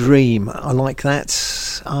Lonnie's Dream. I like that.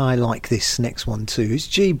 I like this next one too. It's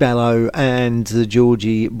G Bello and the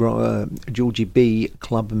Georgie B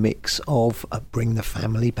club mix of Bring the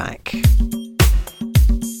Family Back.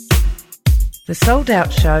 The Sold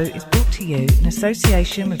Out Show is brought to you in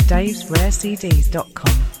association with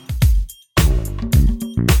davesrarecds.com.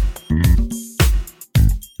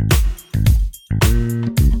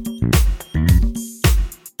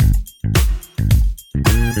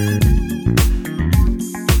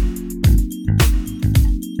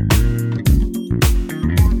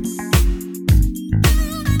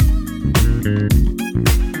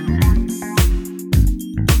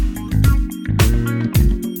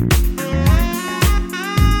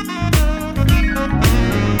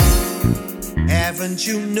 Haven't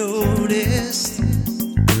you noticed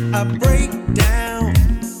a breakdown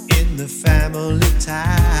in the family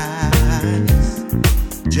ties?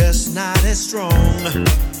 Just not as strong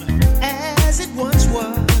as it once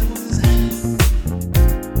was.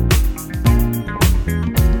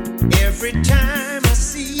 Every time I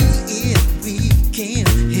see it weaken,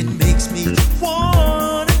 it makes me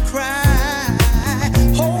wanna cry.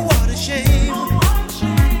 Oh, what a shame,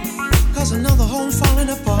 'cause another home falling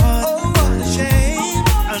apart. Oh, what a shame.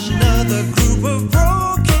 Another group of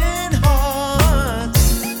broken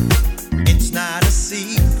hearts. It's not a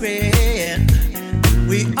secret.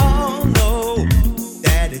 We all know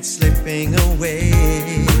that it's slipping away.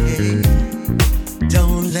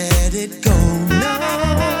 Don't let it go. No,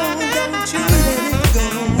 don't you let it go.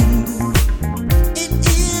 It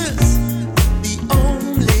is the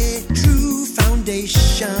only true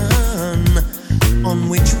foundation on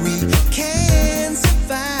which we can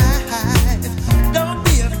survive.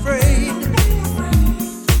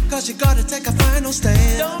 You gotta take a final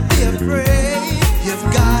stand. Don't be afraid. You've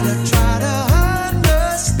gotta try to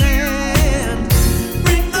understand.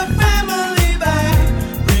 Bring the family back.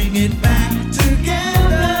 Bring it back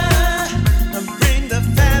together. Bring the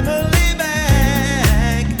family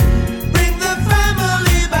back. Bring the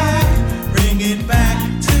family back. Bring it back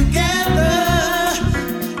together.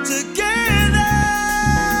 Together.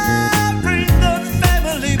 Bring the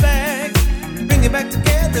family back. Bring it back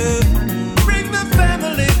together.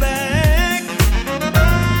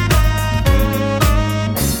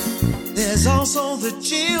 There's also the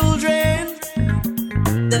children.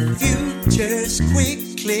 The future's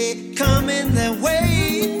quickly coming their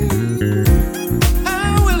way.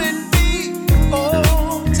 How will it be?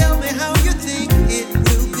 Oh, tell me how you think it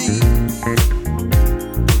will be.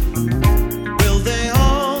 Will they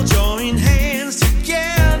all join hands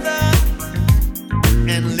together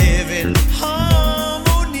and live in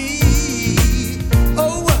harmony?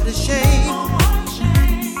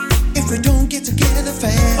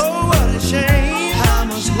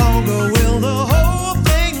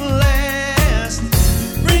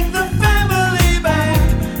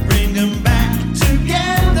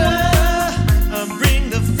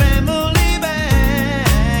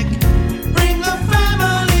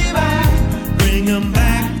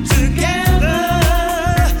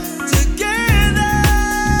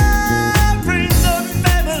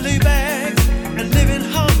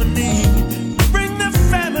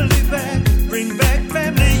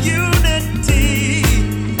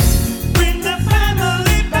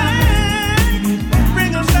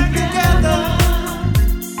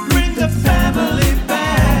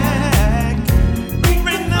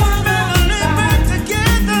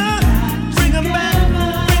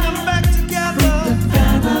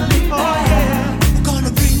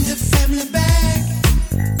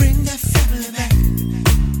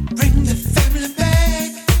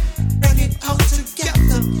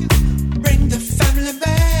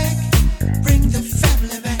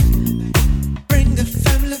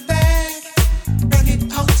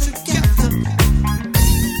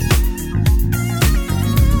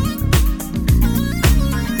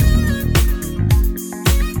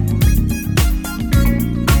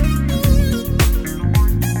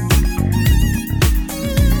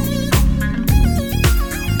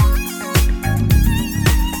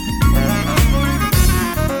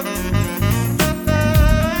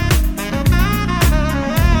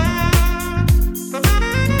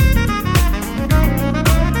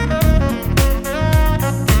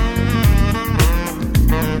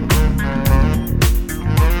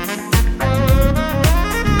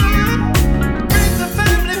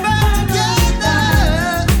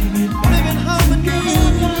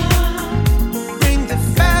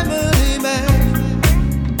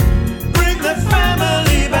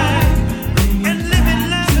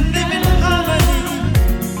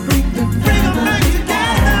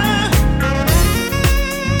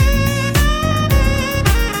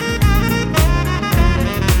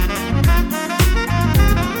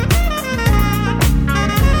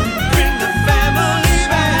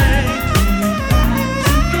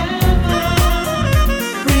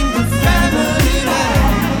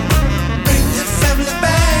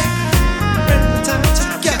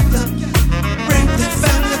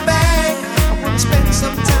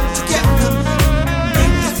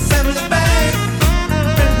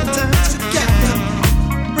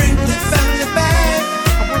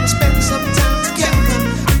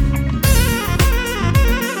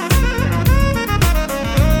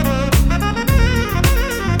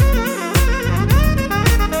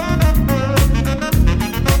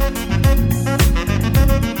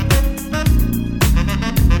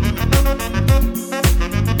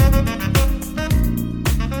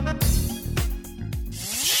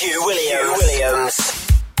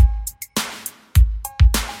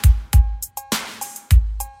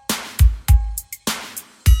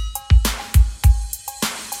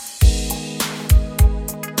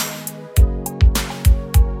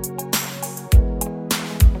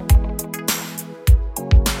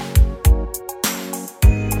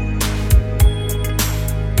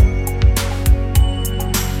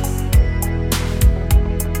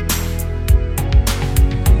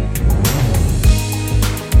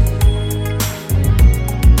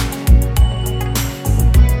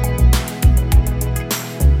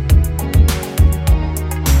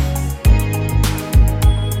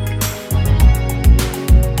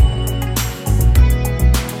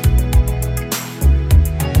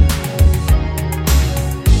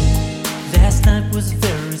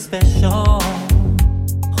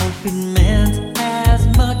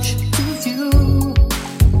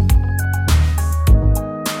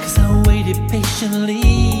 waited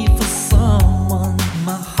patiently for someone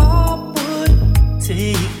my heart would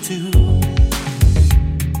take to.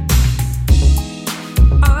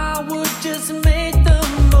 I would just make the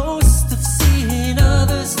most of seeing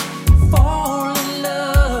others fall in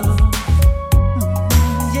love.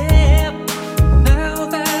 Yeah, now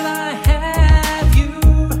that I have you,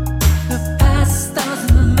 the past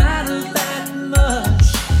doesn't matter that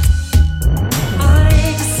much.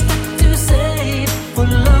 I just got to say, for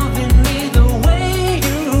loving me the way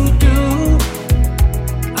you do,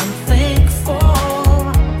 I'm thankful for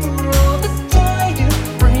all the joy you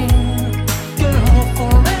bring, girl,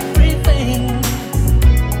 for everything.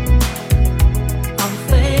 I'm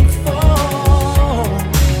thankful.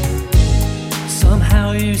 Somehow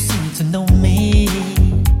you seem to know me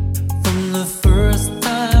from the first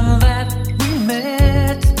time that we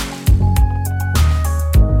met,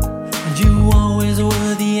 and you always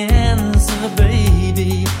were the answer,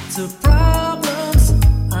 baby, to problems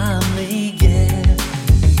I may get.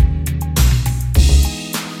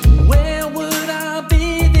 Where would I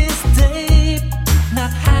be this day,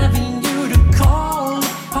 not having you to call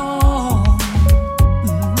upon?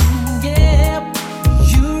 Yeah,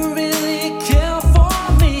 you really care for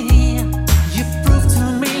me. You prove to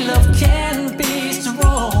me love can be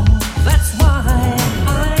strong. That's why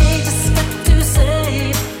I just got to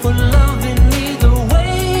say, for loving me the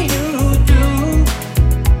way you do,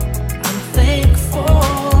 I'm thankful for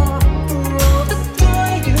all the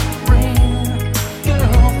joy you bring,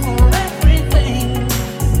 girl, for everything.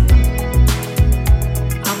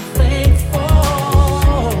 I'm thankful.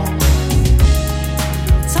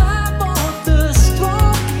 Time of the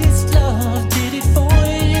strongest love did it for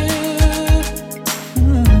you.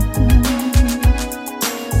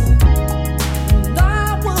 And I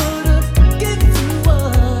would've given you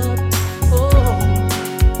up. Oh,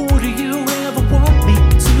 would you ever want me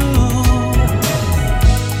to?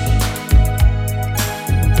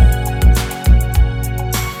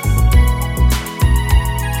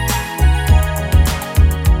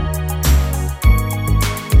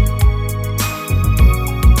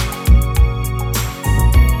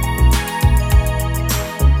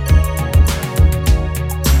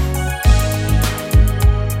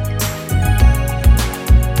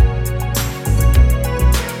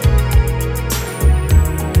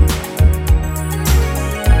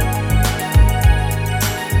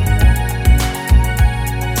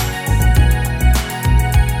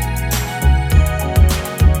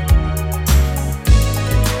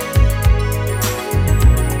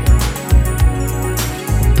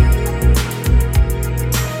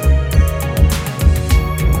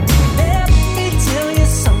 Let me tell you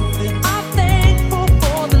something. I'm thankful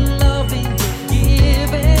for the loving you're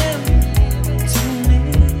giving to me.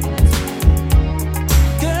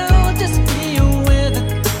 Girl, just be aware that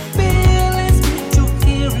the feelings that you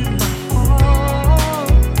hear in my heart,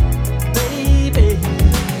 baby.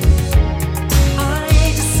 I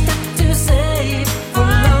just got to say, for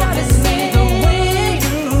loving me the way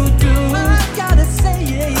you do, I gotta say,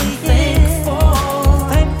 I'm thankful,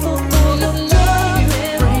 thankful for the joy you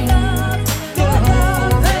bring, girl,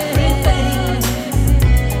 for everything.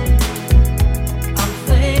 I'm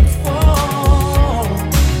thankful.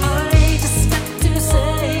 I just got to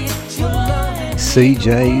say, your love is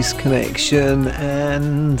CJ's Connection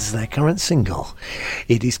and their current single.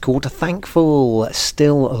 It is called Thankful.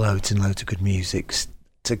 Still loads and loads of good music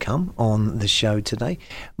to come on the show today.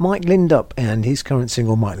 Mike Lindup and his current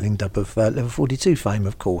single, Mike Lindup of Level 42 fame,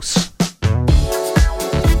 of course.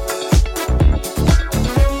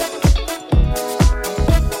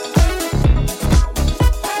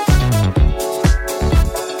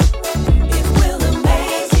 It will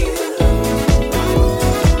amaze you.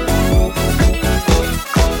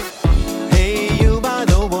 Hey, you by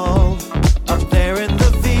the wall, up there in the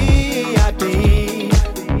VIP.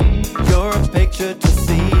 You're a picture to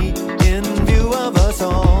see in view of us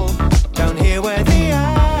all. Down here where the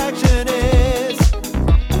action is.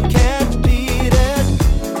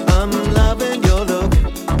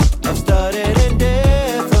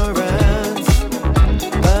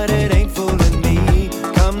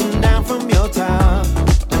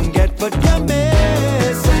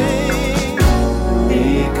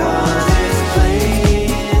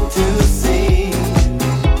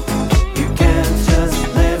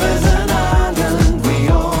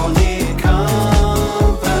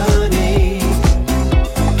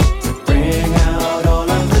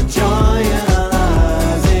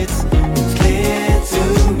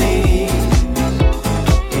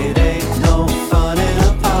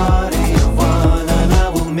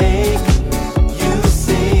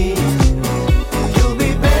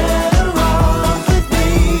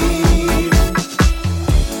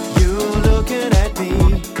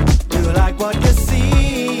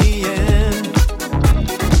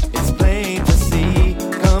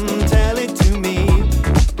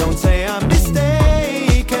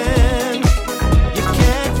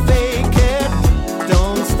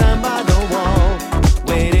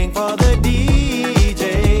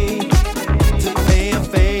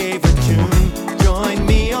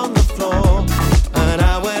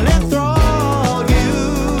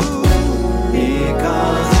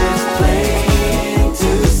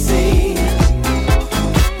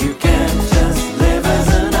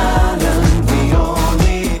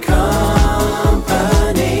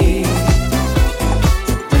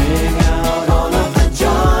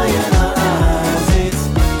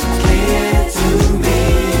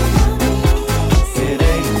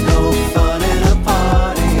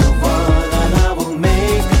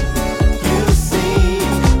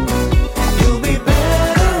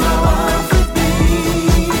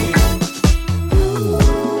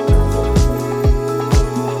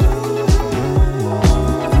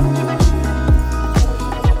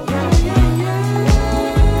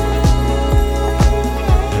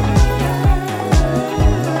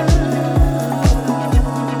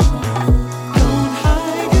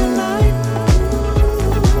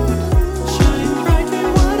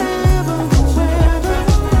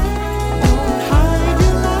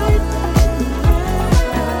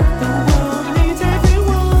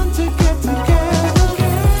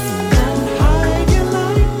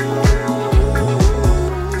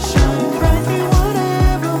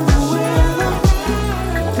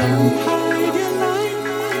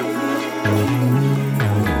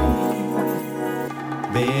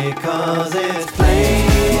 'cause it's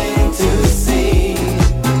plain to see.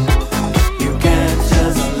 You can't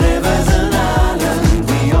just live as an island.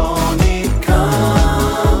 We all need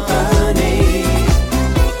company.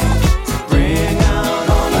 Bring out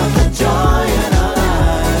all of the joy in our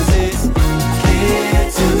lives. It's clear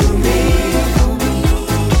to me.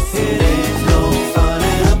 It ain't no fun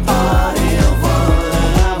in a party of one,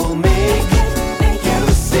 and I will make you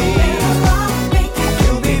see.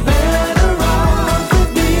 You'll be better off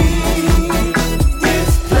with me.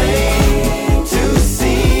 It's plain to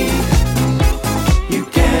see. You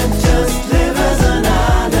can't just live as an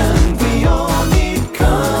island. We all need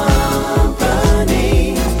company.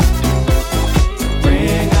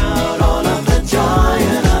 Bring out all of the joy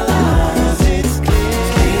in our lives. It's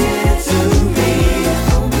clear to me.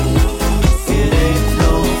 It ain't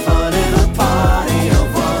no fun in a party of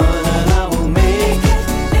one, and I will make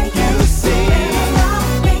you see.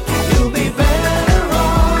 You'll be better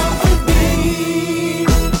off with me.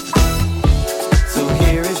 So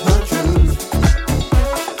here is my truth.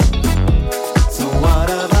 So what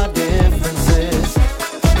of our differences?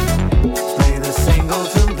 Play the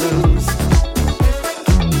singles and blues,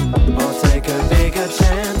 or take a bigger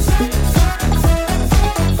chance.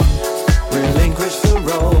 Relinquish the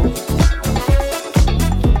role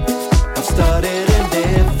of studied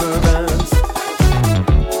indifference.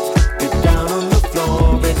 Get down on the floor,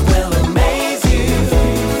 it will amaze you.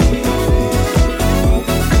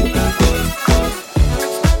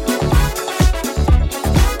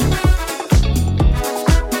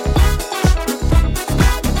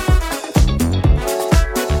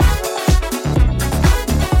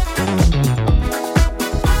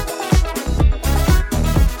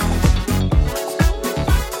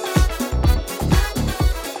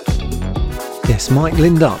 Yes, Mike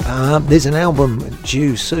Lindup. There's an album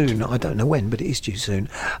due soon. I don't know when, but it is due soon.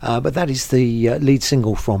 But that is the lead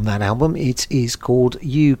single from that album. It is called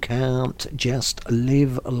You Can't Just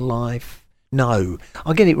Live Life. No,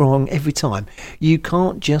 I get it wrong every time. You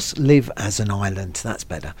Can't Just Live as an Island. That's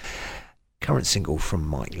better. Current single from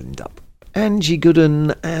Mike Lindup. Angie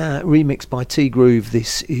Gooden, remixed by T Groove.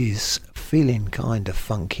 This is Feeling Kinda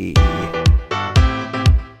Funky.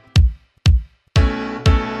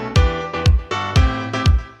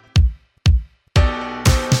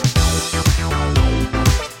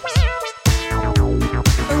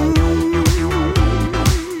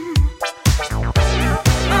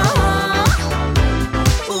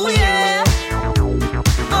 Oh yeah.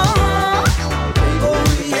 Oh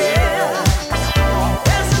yeah.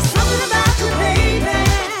 There's just something about you, baby,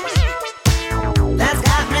 that's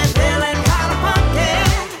got me feeling kinda funky.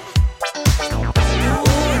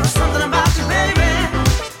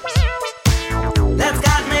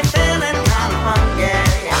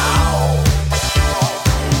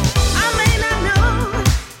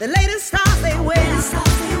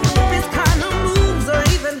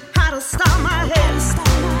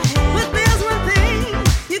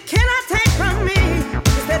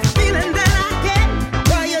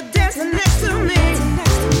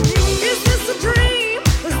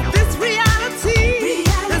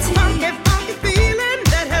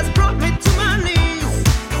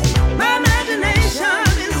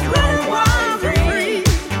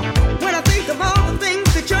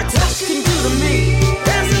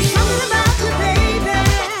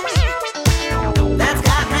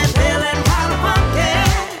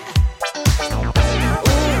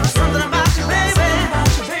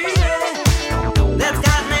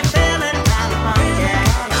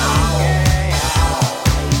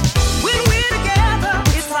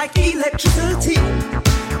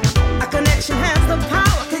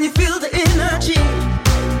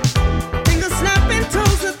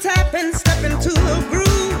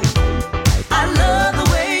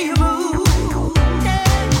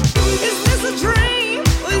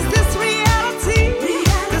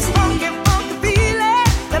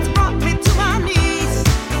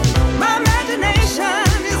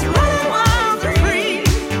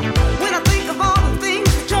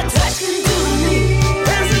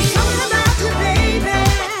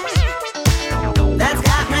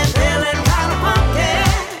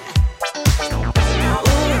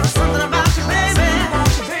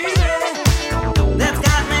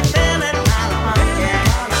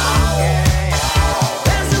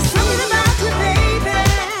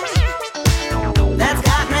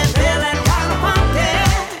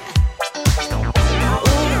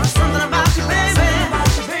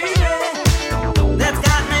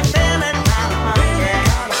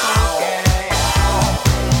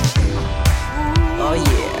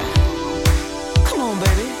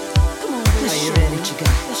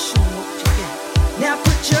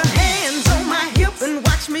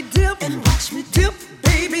 dip,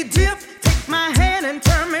 baby dip. Take my hand and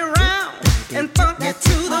turn me round and funk it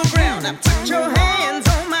to the ground. Now put your hands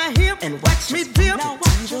on my hip and watch me dip,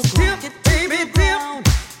 dip, baby dip,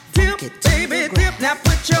 dip, baby dip. Now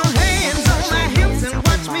put your hands on my hips and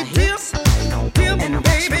watch me dip, dip,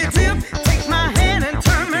 baby dip. Take my hand and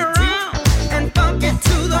turn me round and funk it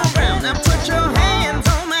to the ground. Now put your hands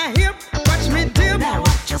on my hip, watch me dip,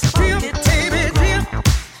 dip, baby dip,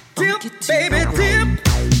 dip, baby dip.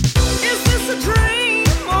 Is this a dream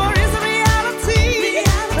or is it reality?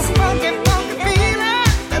 The funky, funky feeling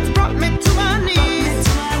that's brought me to my knees.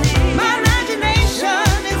 My imagination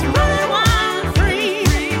is running wild and free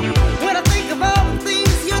when I think of all the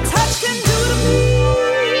things your touch can do to me.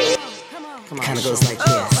 Kinda goes like this.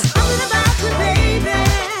 Something about you, baby,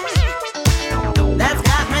 that's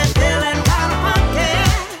got me feeling kind of funky.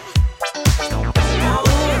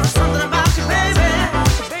 Oh, something about you, baby,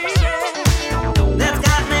 that's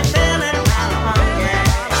got me feeling kind of funky.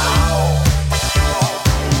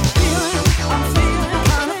 I'm feeling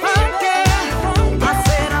kind of funky. I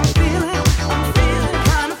said I'm feeling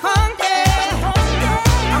kind of funky.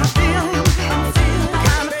 I'm feeling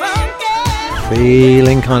kind of funky.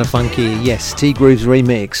 Feeling kind of funky. Yes, T Groove's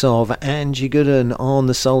remix of Angie Gooden on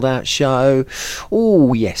the Sold Out Show.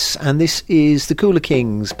 Oh, yes. And this is the Cooler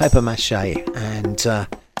Kings, Pepper Mache. And,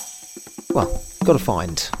 well, got to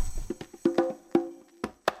find.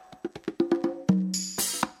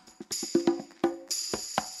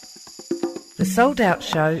 The Sold Out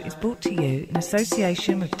Show is brought to you in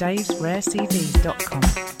association with davesrarecds.com.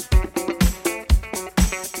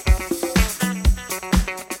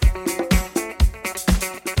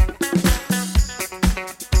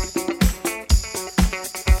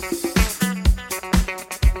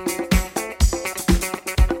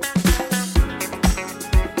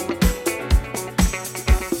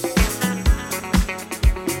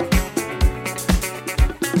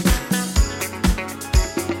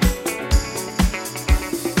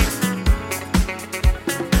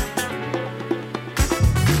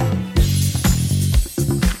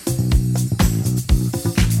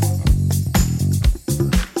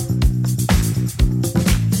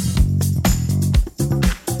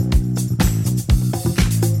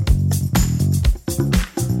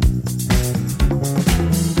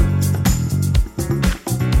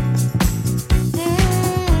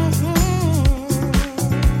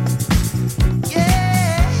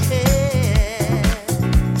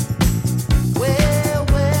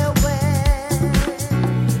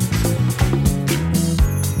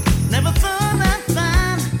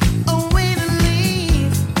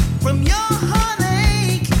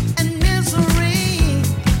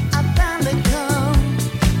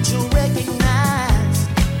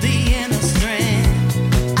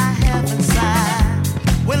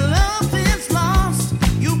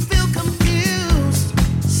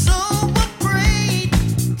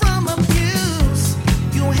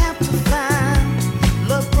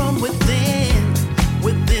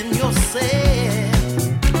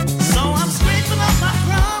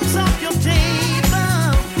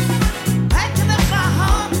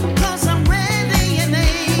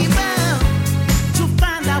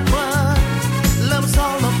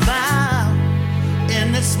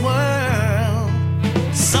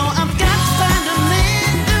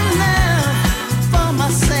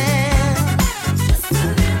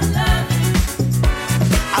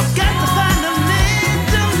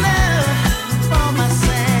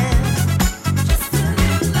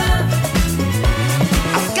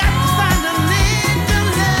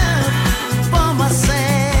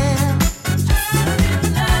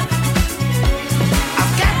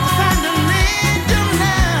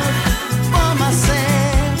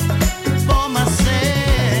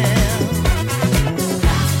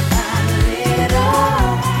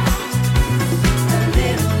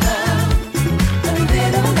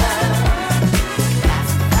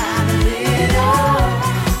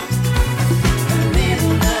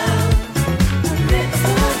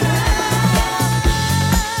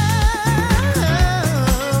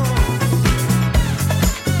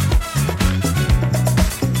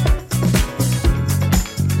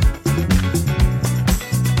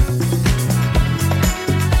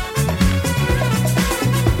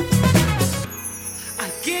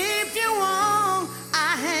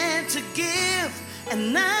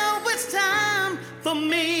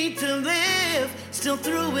 Still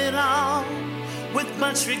through it all, with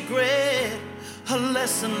much regret, a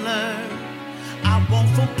lesson learned, I won't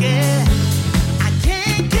forget. I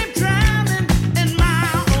can't keep drowning in my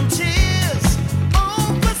own tears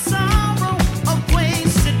over sorrow of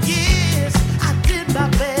wasted years. I did my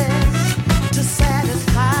best to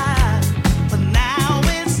satisfy, but now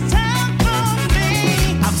it's time for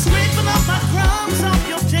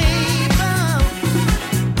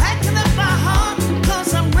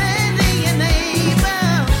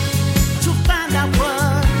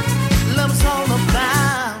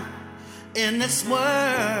in this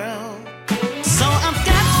world. So I've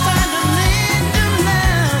got to find a little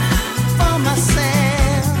love for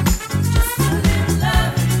myself. Just a little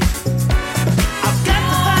love. I've got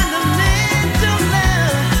to find a little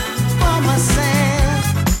love for myself.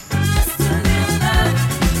 Just a little love.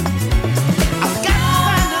 I've got to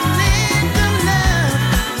find a little love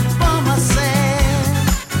for myself.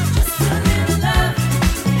 Just a little love.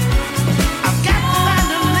 I've got to find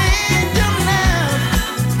a little love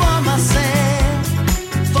for myself,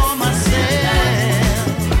 for myself.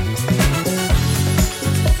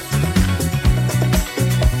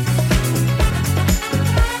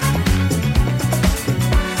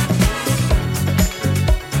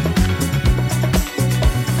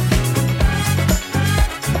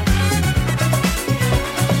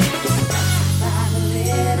 Find a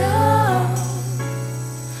little love,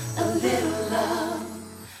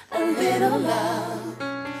 a little love.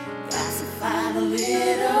 Got to find a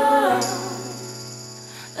little love,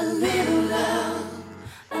 a little love.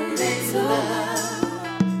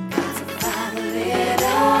 Got to find a little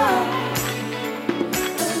love,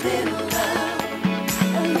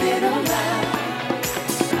 a little love.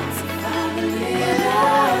 Got to find a little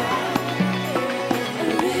love, a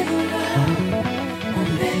little love.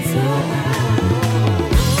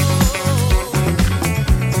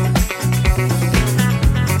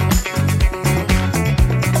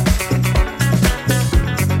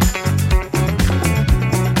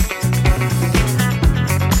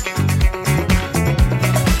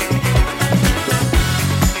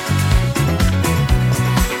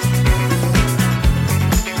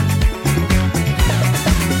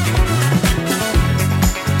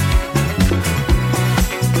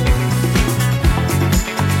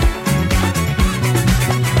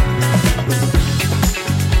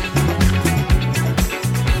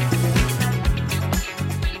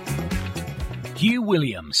 Hugh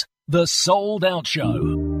Williams, The Sold Out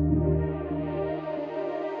Show.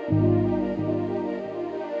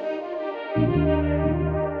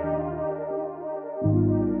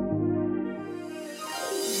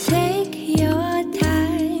 Take your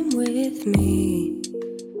time with me.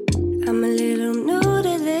 I'm a little new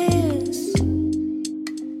to this.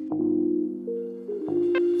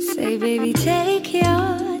 Say, baby, take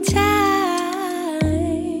your time.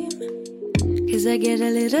 'Cause I get a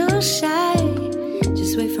little shy.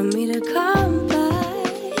 Just wait for me to come by.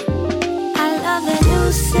 I love that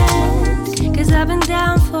new scent, 'cause I've been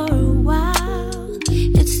down for a while.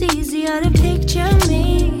 It's easier to picture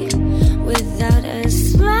me without a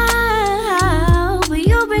smile. But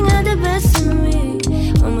you bring out the best in me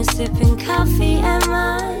when we're sipping coffee and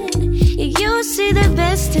wine. Yeah, you see the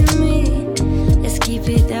best in me. Let's keep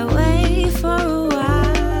it that way for a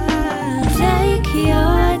while. Take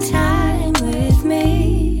your time with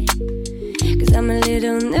me, 'cause I'm a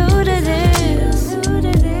little new to this.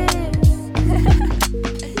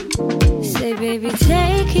 Say, baby,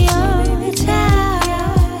 take your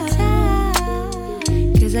time,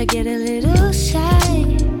 'cause I get a little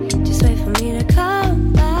shy. Just wait for me to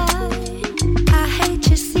come by. I hate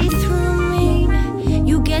you see through me.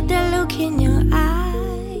 You get that look in your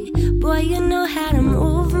eye. Boy, you know how to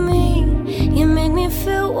move me. You make me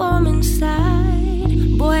feel warm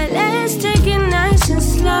inside. Boy, let's take it nice and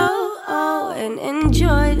slow, and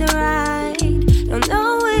enjoy the ride. Don't know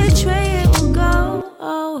which way it will go,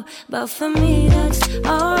 but for me that's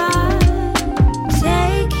alright.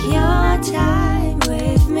 Take your time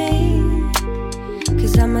with me,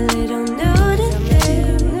 'cause I'm a little new to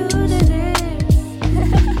this.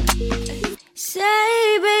 Say,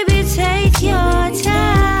 baby, take your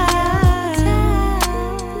time,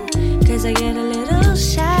 'cause I get a little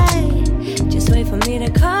shy. Just wait for me to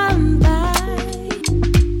come by.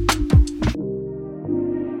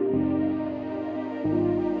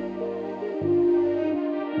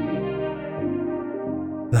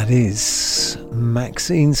 That is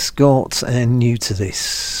Maxine Scott and New to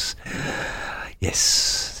This.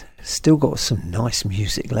 Yes, still got some nice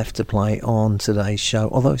music left to play on today's show,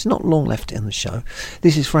 although it's not long left in the show.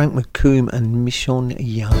 This is Frank McComb and Michonne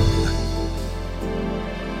Young.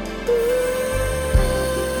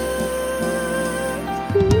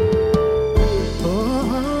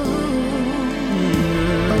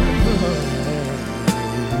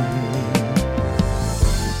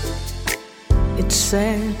 It's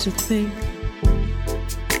sad to think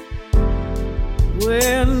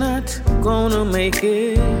we're not gonna make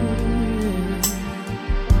it.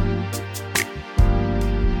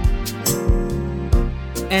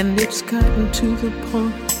 And it's gotten to the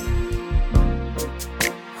point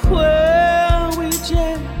where we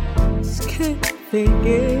just can't fake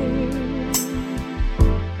it.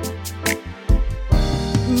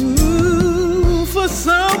 Ooh.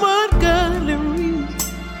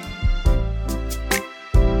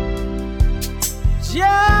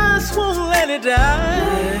 it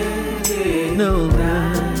die. No,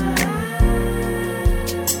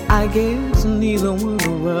 I guess neither one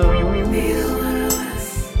of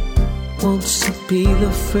us wants to be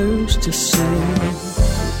the first to say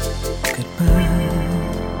goodbye.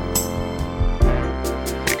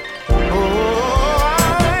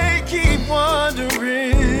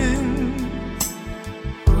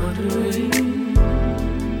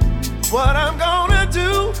 What I'm gonna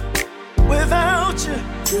do without you.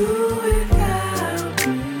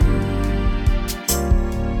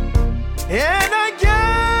 And I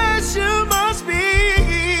guess you must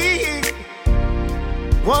be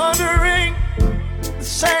wondering the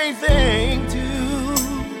same thing too.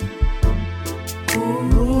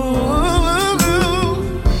 Ooh.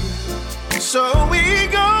 So we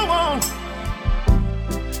go on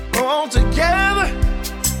together,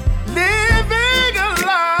 living a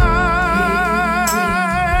life.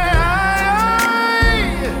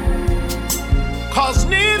 Cause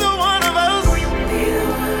neither one of us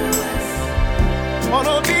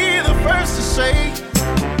wanna be the first to say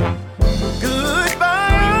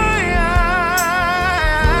goodbye.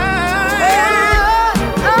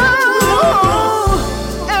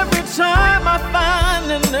 Oh, every time I find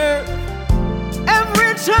the nerve,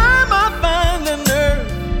 every time I find the nerve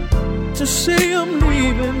to say I'm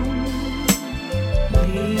leaving.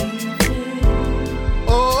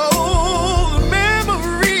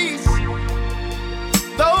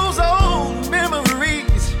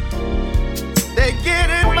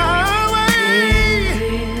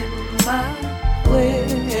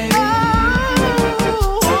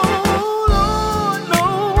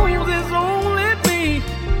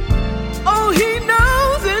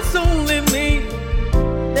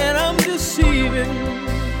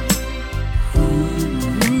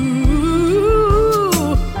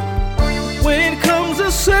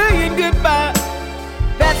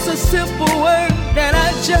 That's a simple word that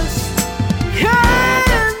I just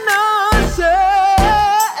cannot say.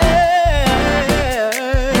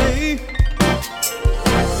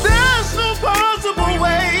 There's no possible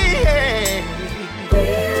way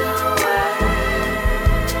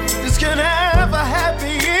this can have a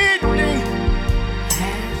happy ending.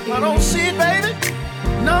 I don't see it, baby.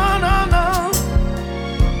 No, no, no.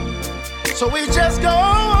 So we just go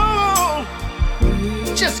on.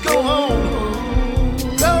 Just go on.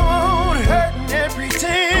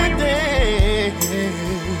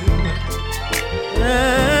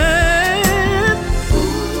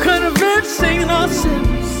 Convincing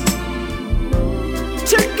ourselves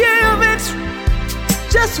to give it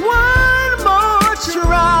just one more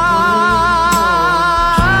try.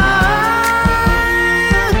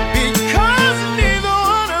 Because neither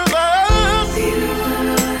one of us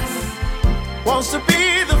wants to be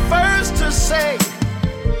the first to say.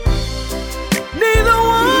 Neither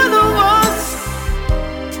one of us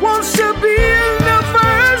wants to be the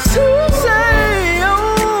first to say.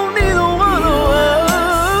 Oh, neither one of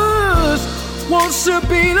us wants to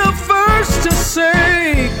be the first to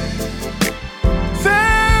say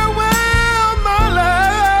farewell, my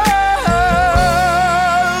love,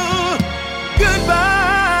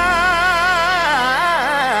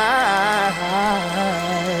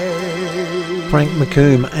 goodbye. Frank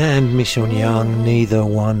McComb and Michelle Young, neither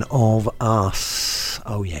one of us.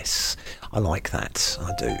 Oh yes, I like that,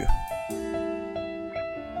 I do.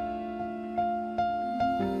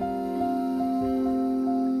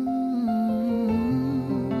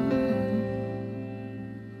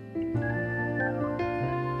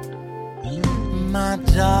 My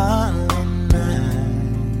darling,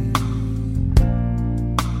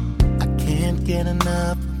 I can't get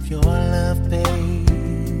enough of your love, babe.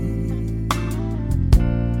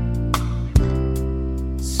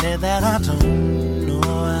 Say that I don't know,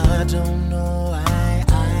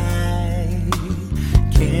 I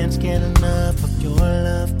can't get enough of your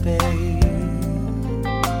love, babe.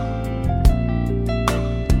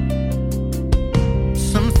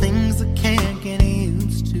 Some things I can't get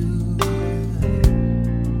used to,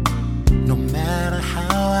 no matter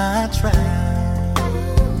how I try.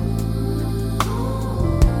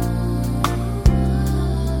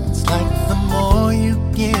 It's like the more you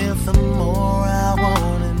give, the more I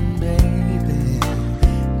want, and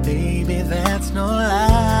baby, that's no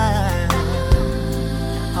lie.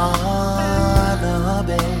 Oh, no,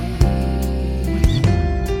 babe.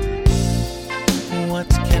 What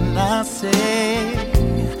can I say?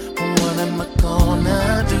 What am I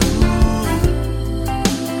gonna do?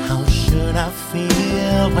 How should I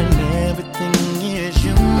feel when everything is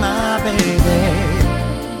you, my baby?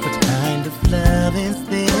 What kind of love is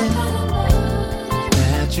this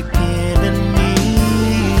that you're giving me?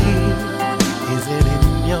 Is it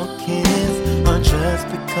in your kiss?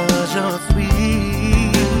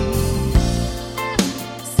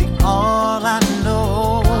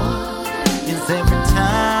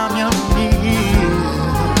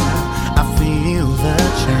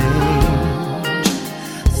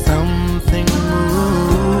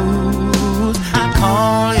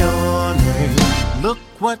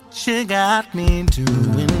 what you got me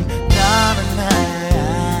doing, darling.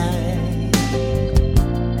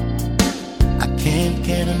 I can't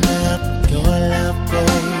get enough of your love,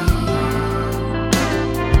 babe.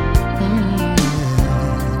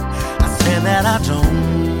 I said that I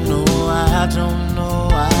don't know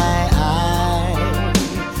why I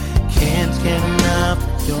can't get enough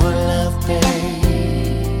of your love,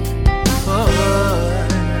 babe. Oh.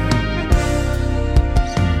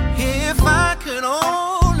 If I could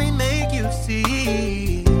only make you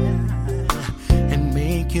see and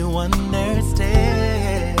make you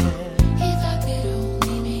understand. If I could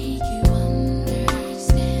only make you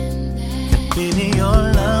understand that. Baby, your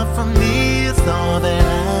love for me is all that I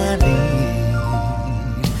need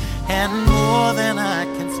and more than I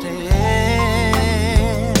can stand.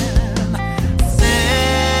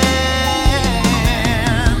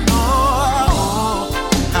 Oh,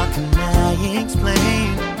 how can I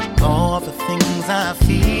explain all the things I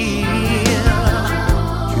feel?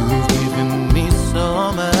 You've given me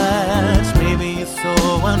so much, baby, you're so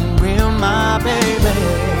unreal, my baby.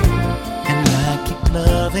 And I keep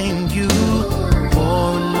loving you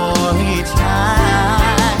more and more each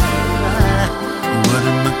time. What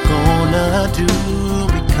am I gonna do?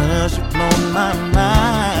 Because you've blown my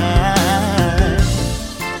mind.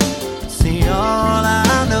 See, all I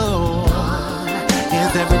know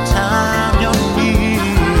is every time you're near,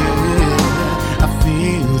 I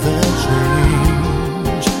feel the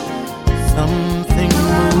change. Something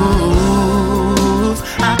moves.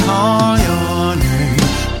 I call your name.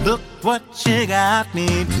 Look what you got me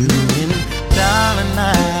doing, darling.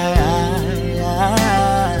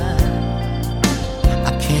 I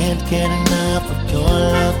can't get enough of your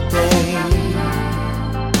love, babe.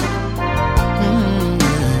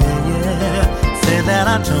 Yeah. Say that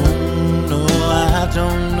I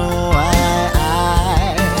don't know why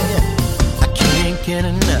I can't get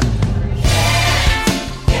enough.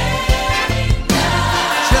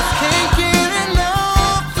 Just can't get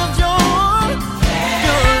enough of your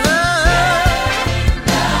love.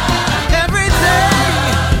 Every day,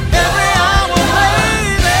 every hour,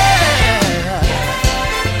 baby.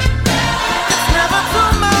 It's never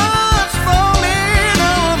too much for me.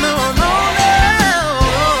 No, no, no, no.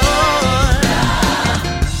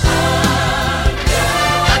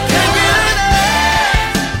 I can't get enough.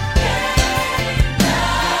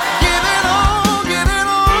 Give it all, give it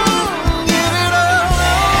all, give it all,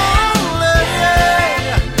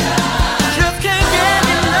 yeah. Just can't get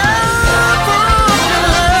enough of your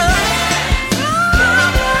love.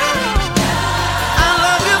 I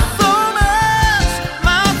love you so much,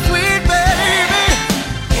 my sweet baby.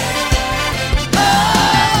 Oh,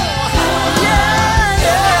 yeah,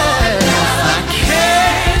 yeah. I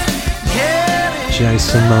can't get enough.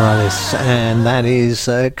 Jason Morales, and that is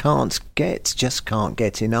just can't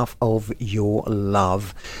get enough of your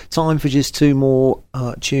love. Time for just two more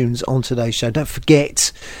tunes on today's show. Don't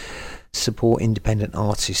forget, support independent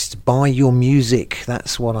artists. Buy your music.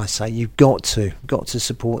 That's what I say. You've got to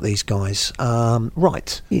support these guys.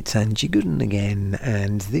 Right, it's Angie Gooden again,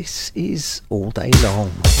 and this is All Day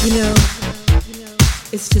Long. You know,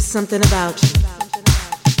 it's just something about you.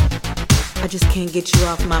 I just can't get you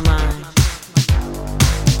off my mind.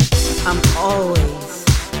 I'm always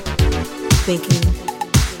thinking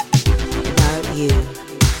about you.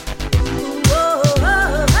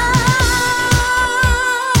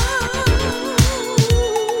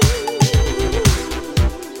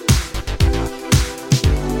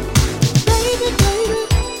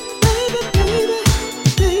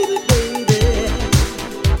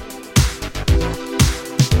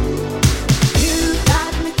 You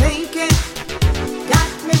got me thinking, got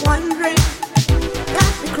me wondering,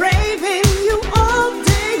 got me craving you all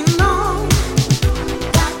day long.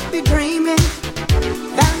 Got me dreaming,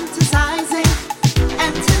 fantasizing,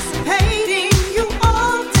 anticipating you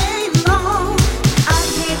all day long. I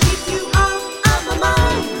can't keep you off my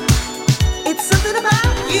mind. It's something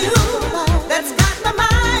about you that's got my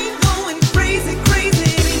mind going crazy, crazy,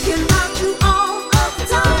 thinking about you all of the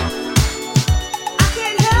time. I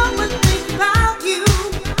can't help but think about you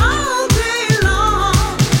all day long.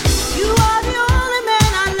 You are the only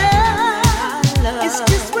man I love. It's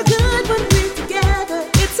just we're good when we're together.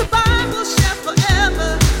 It's a Bible chef forever.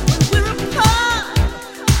 When we're apart,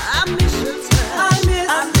 I miss your touch.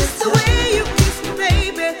 I miss the way you kiss me,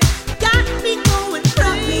 baby. Got me going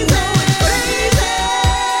crazy.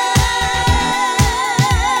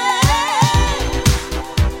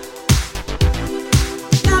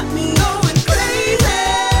 Got me going crazy.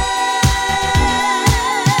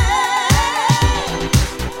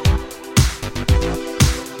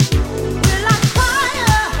 We're like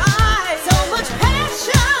fire, so much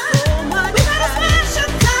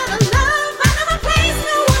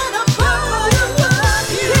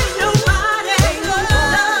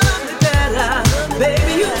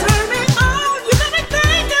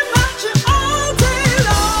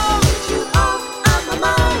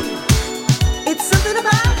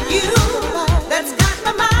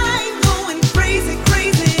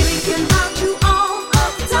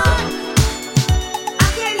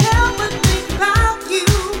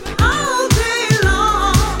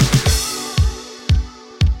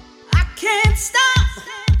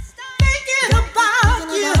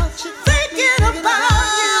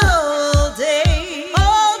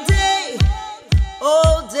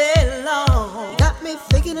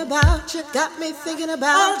thinking about you, got me thinking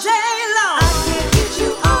about all day long. I can't get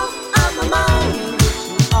you off of my mind.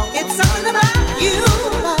 It's something about you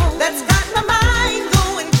that's got my mind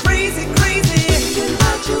going crazy, crazy. Thinking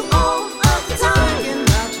about you all of the time. Thinking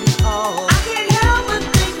about you all. I can't help but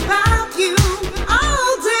think about you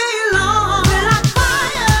all day long. We're like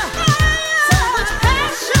fire, so much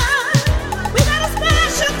passion. We got a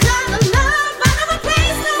special kind of love. I never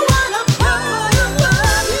place no one above.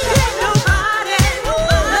 Ain't nobody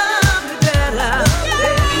love me better.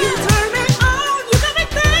 You turn me on. You got me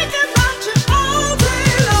thinking about you all day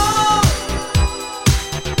long.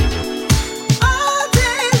 All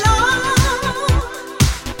day long.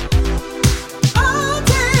 All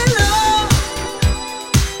day long.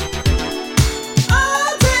 All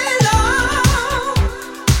day long.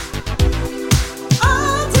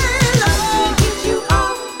 All day long. Get you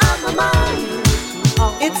off of my mind.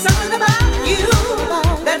 It's something about you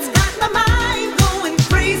that's got my mind going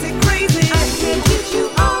crazy, crazy. I can't get you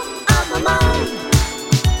off of my mind.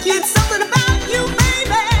 It's something about you,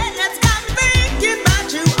 baby, that's got me thinking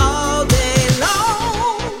about you all day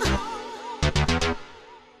long.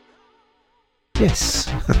 Yes,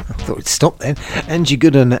 I thought it'd stop then. Angie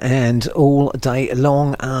Gooden and All Day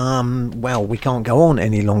Long. Well, we can't go on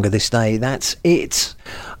any longer this day. That's it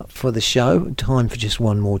for the show. Time for just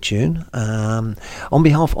one more tune. On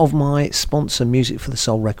behalf of my sponsor, Music for the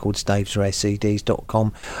Soul Records,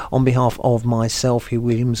 davesrarecds.com, on behalf of myself, Hugh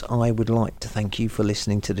Williams, I would like to thank you for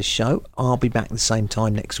listening to the show. I'll be back the same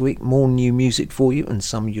time next week. More new music for you, and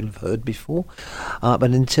some you'll have heard before.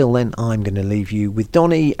 But until then, I'm going to leave you with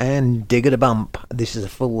Donny and Digger the Bump. This is a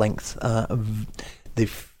full length of the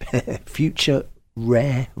Future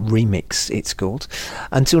Rare Remix, it's called.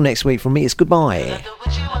 Until next week, from me, it's goodbye.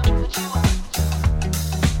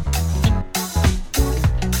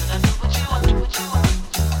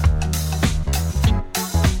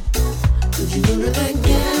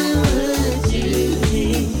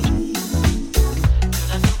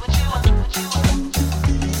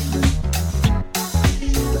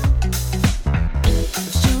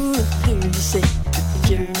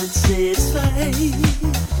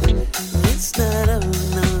 It's not on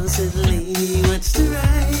no, said lady, what's the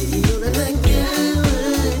right? You look like girl,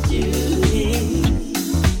 what you need.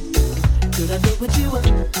 Could I do what you want?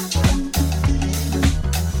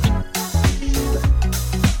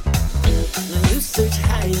 Now you search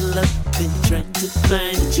high and low, been trying to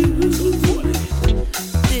find the truth.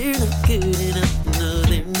 They're not good enough, no,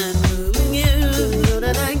 they're not moving you. You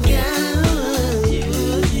look like girl, what you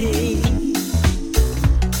need.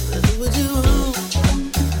 Could I do what you want?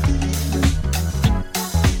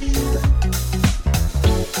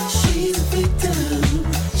 She's a victim,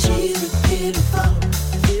 she's a kid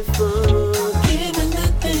before giving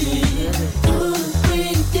nothing, all the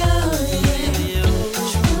pretty girl, yeah.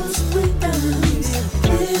 She wants some rhythms,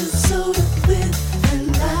 live so with her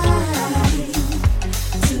life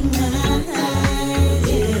tonight,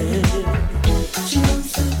 yeah. She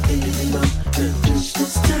wants to be more than wish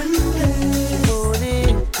this time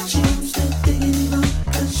morning. She wants to be more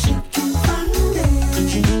 'cause she can find it.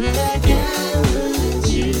 That girl would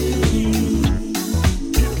you need.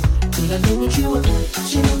 Could I know what you want?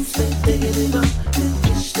 She wants to diggity bump and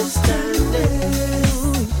wish this time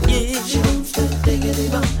yeah. She wants to diggity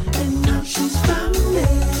bump and now she's found it.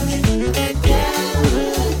 That girl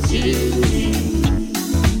would you need.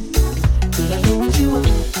 Could I know what you want?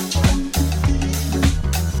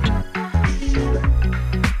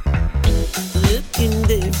 Looking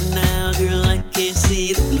different now, girl, I can't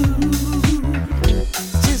see the blue.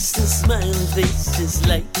 Just a smiling face, just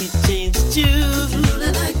like it changed you.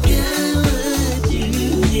 That I got what you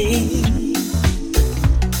need.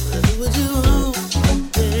 What you want,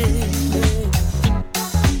 baby.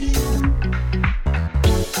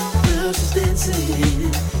 Now she's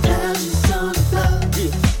dancing, now she's on the floor.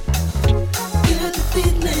 Got the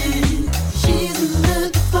feeling she's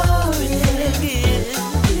looking for it.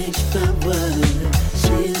 Think she found what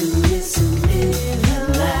she's missing in her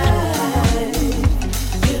life.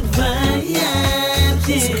 Good vibes, yeah.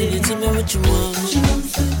 So can you tell me what you want? She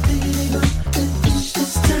wants to diggity bump and wish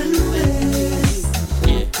this time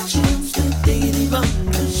yeah. She wants to diggity bump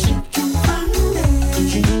 'cause she can find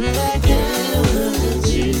it.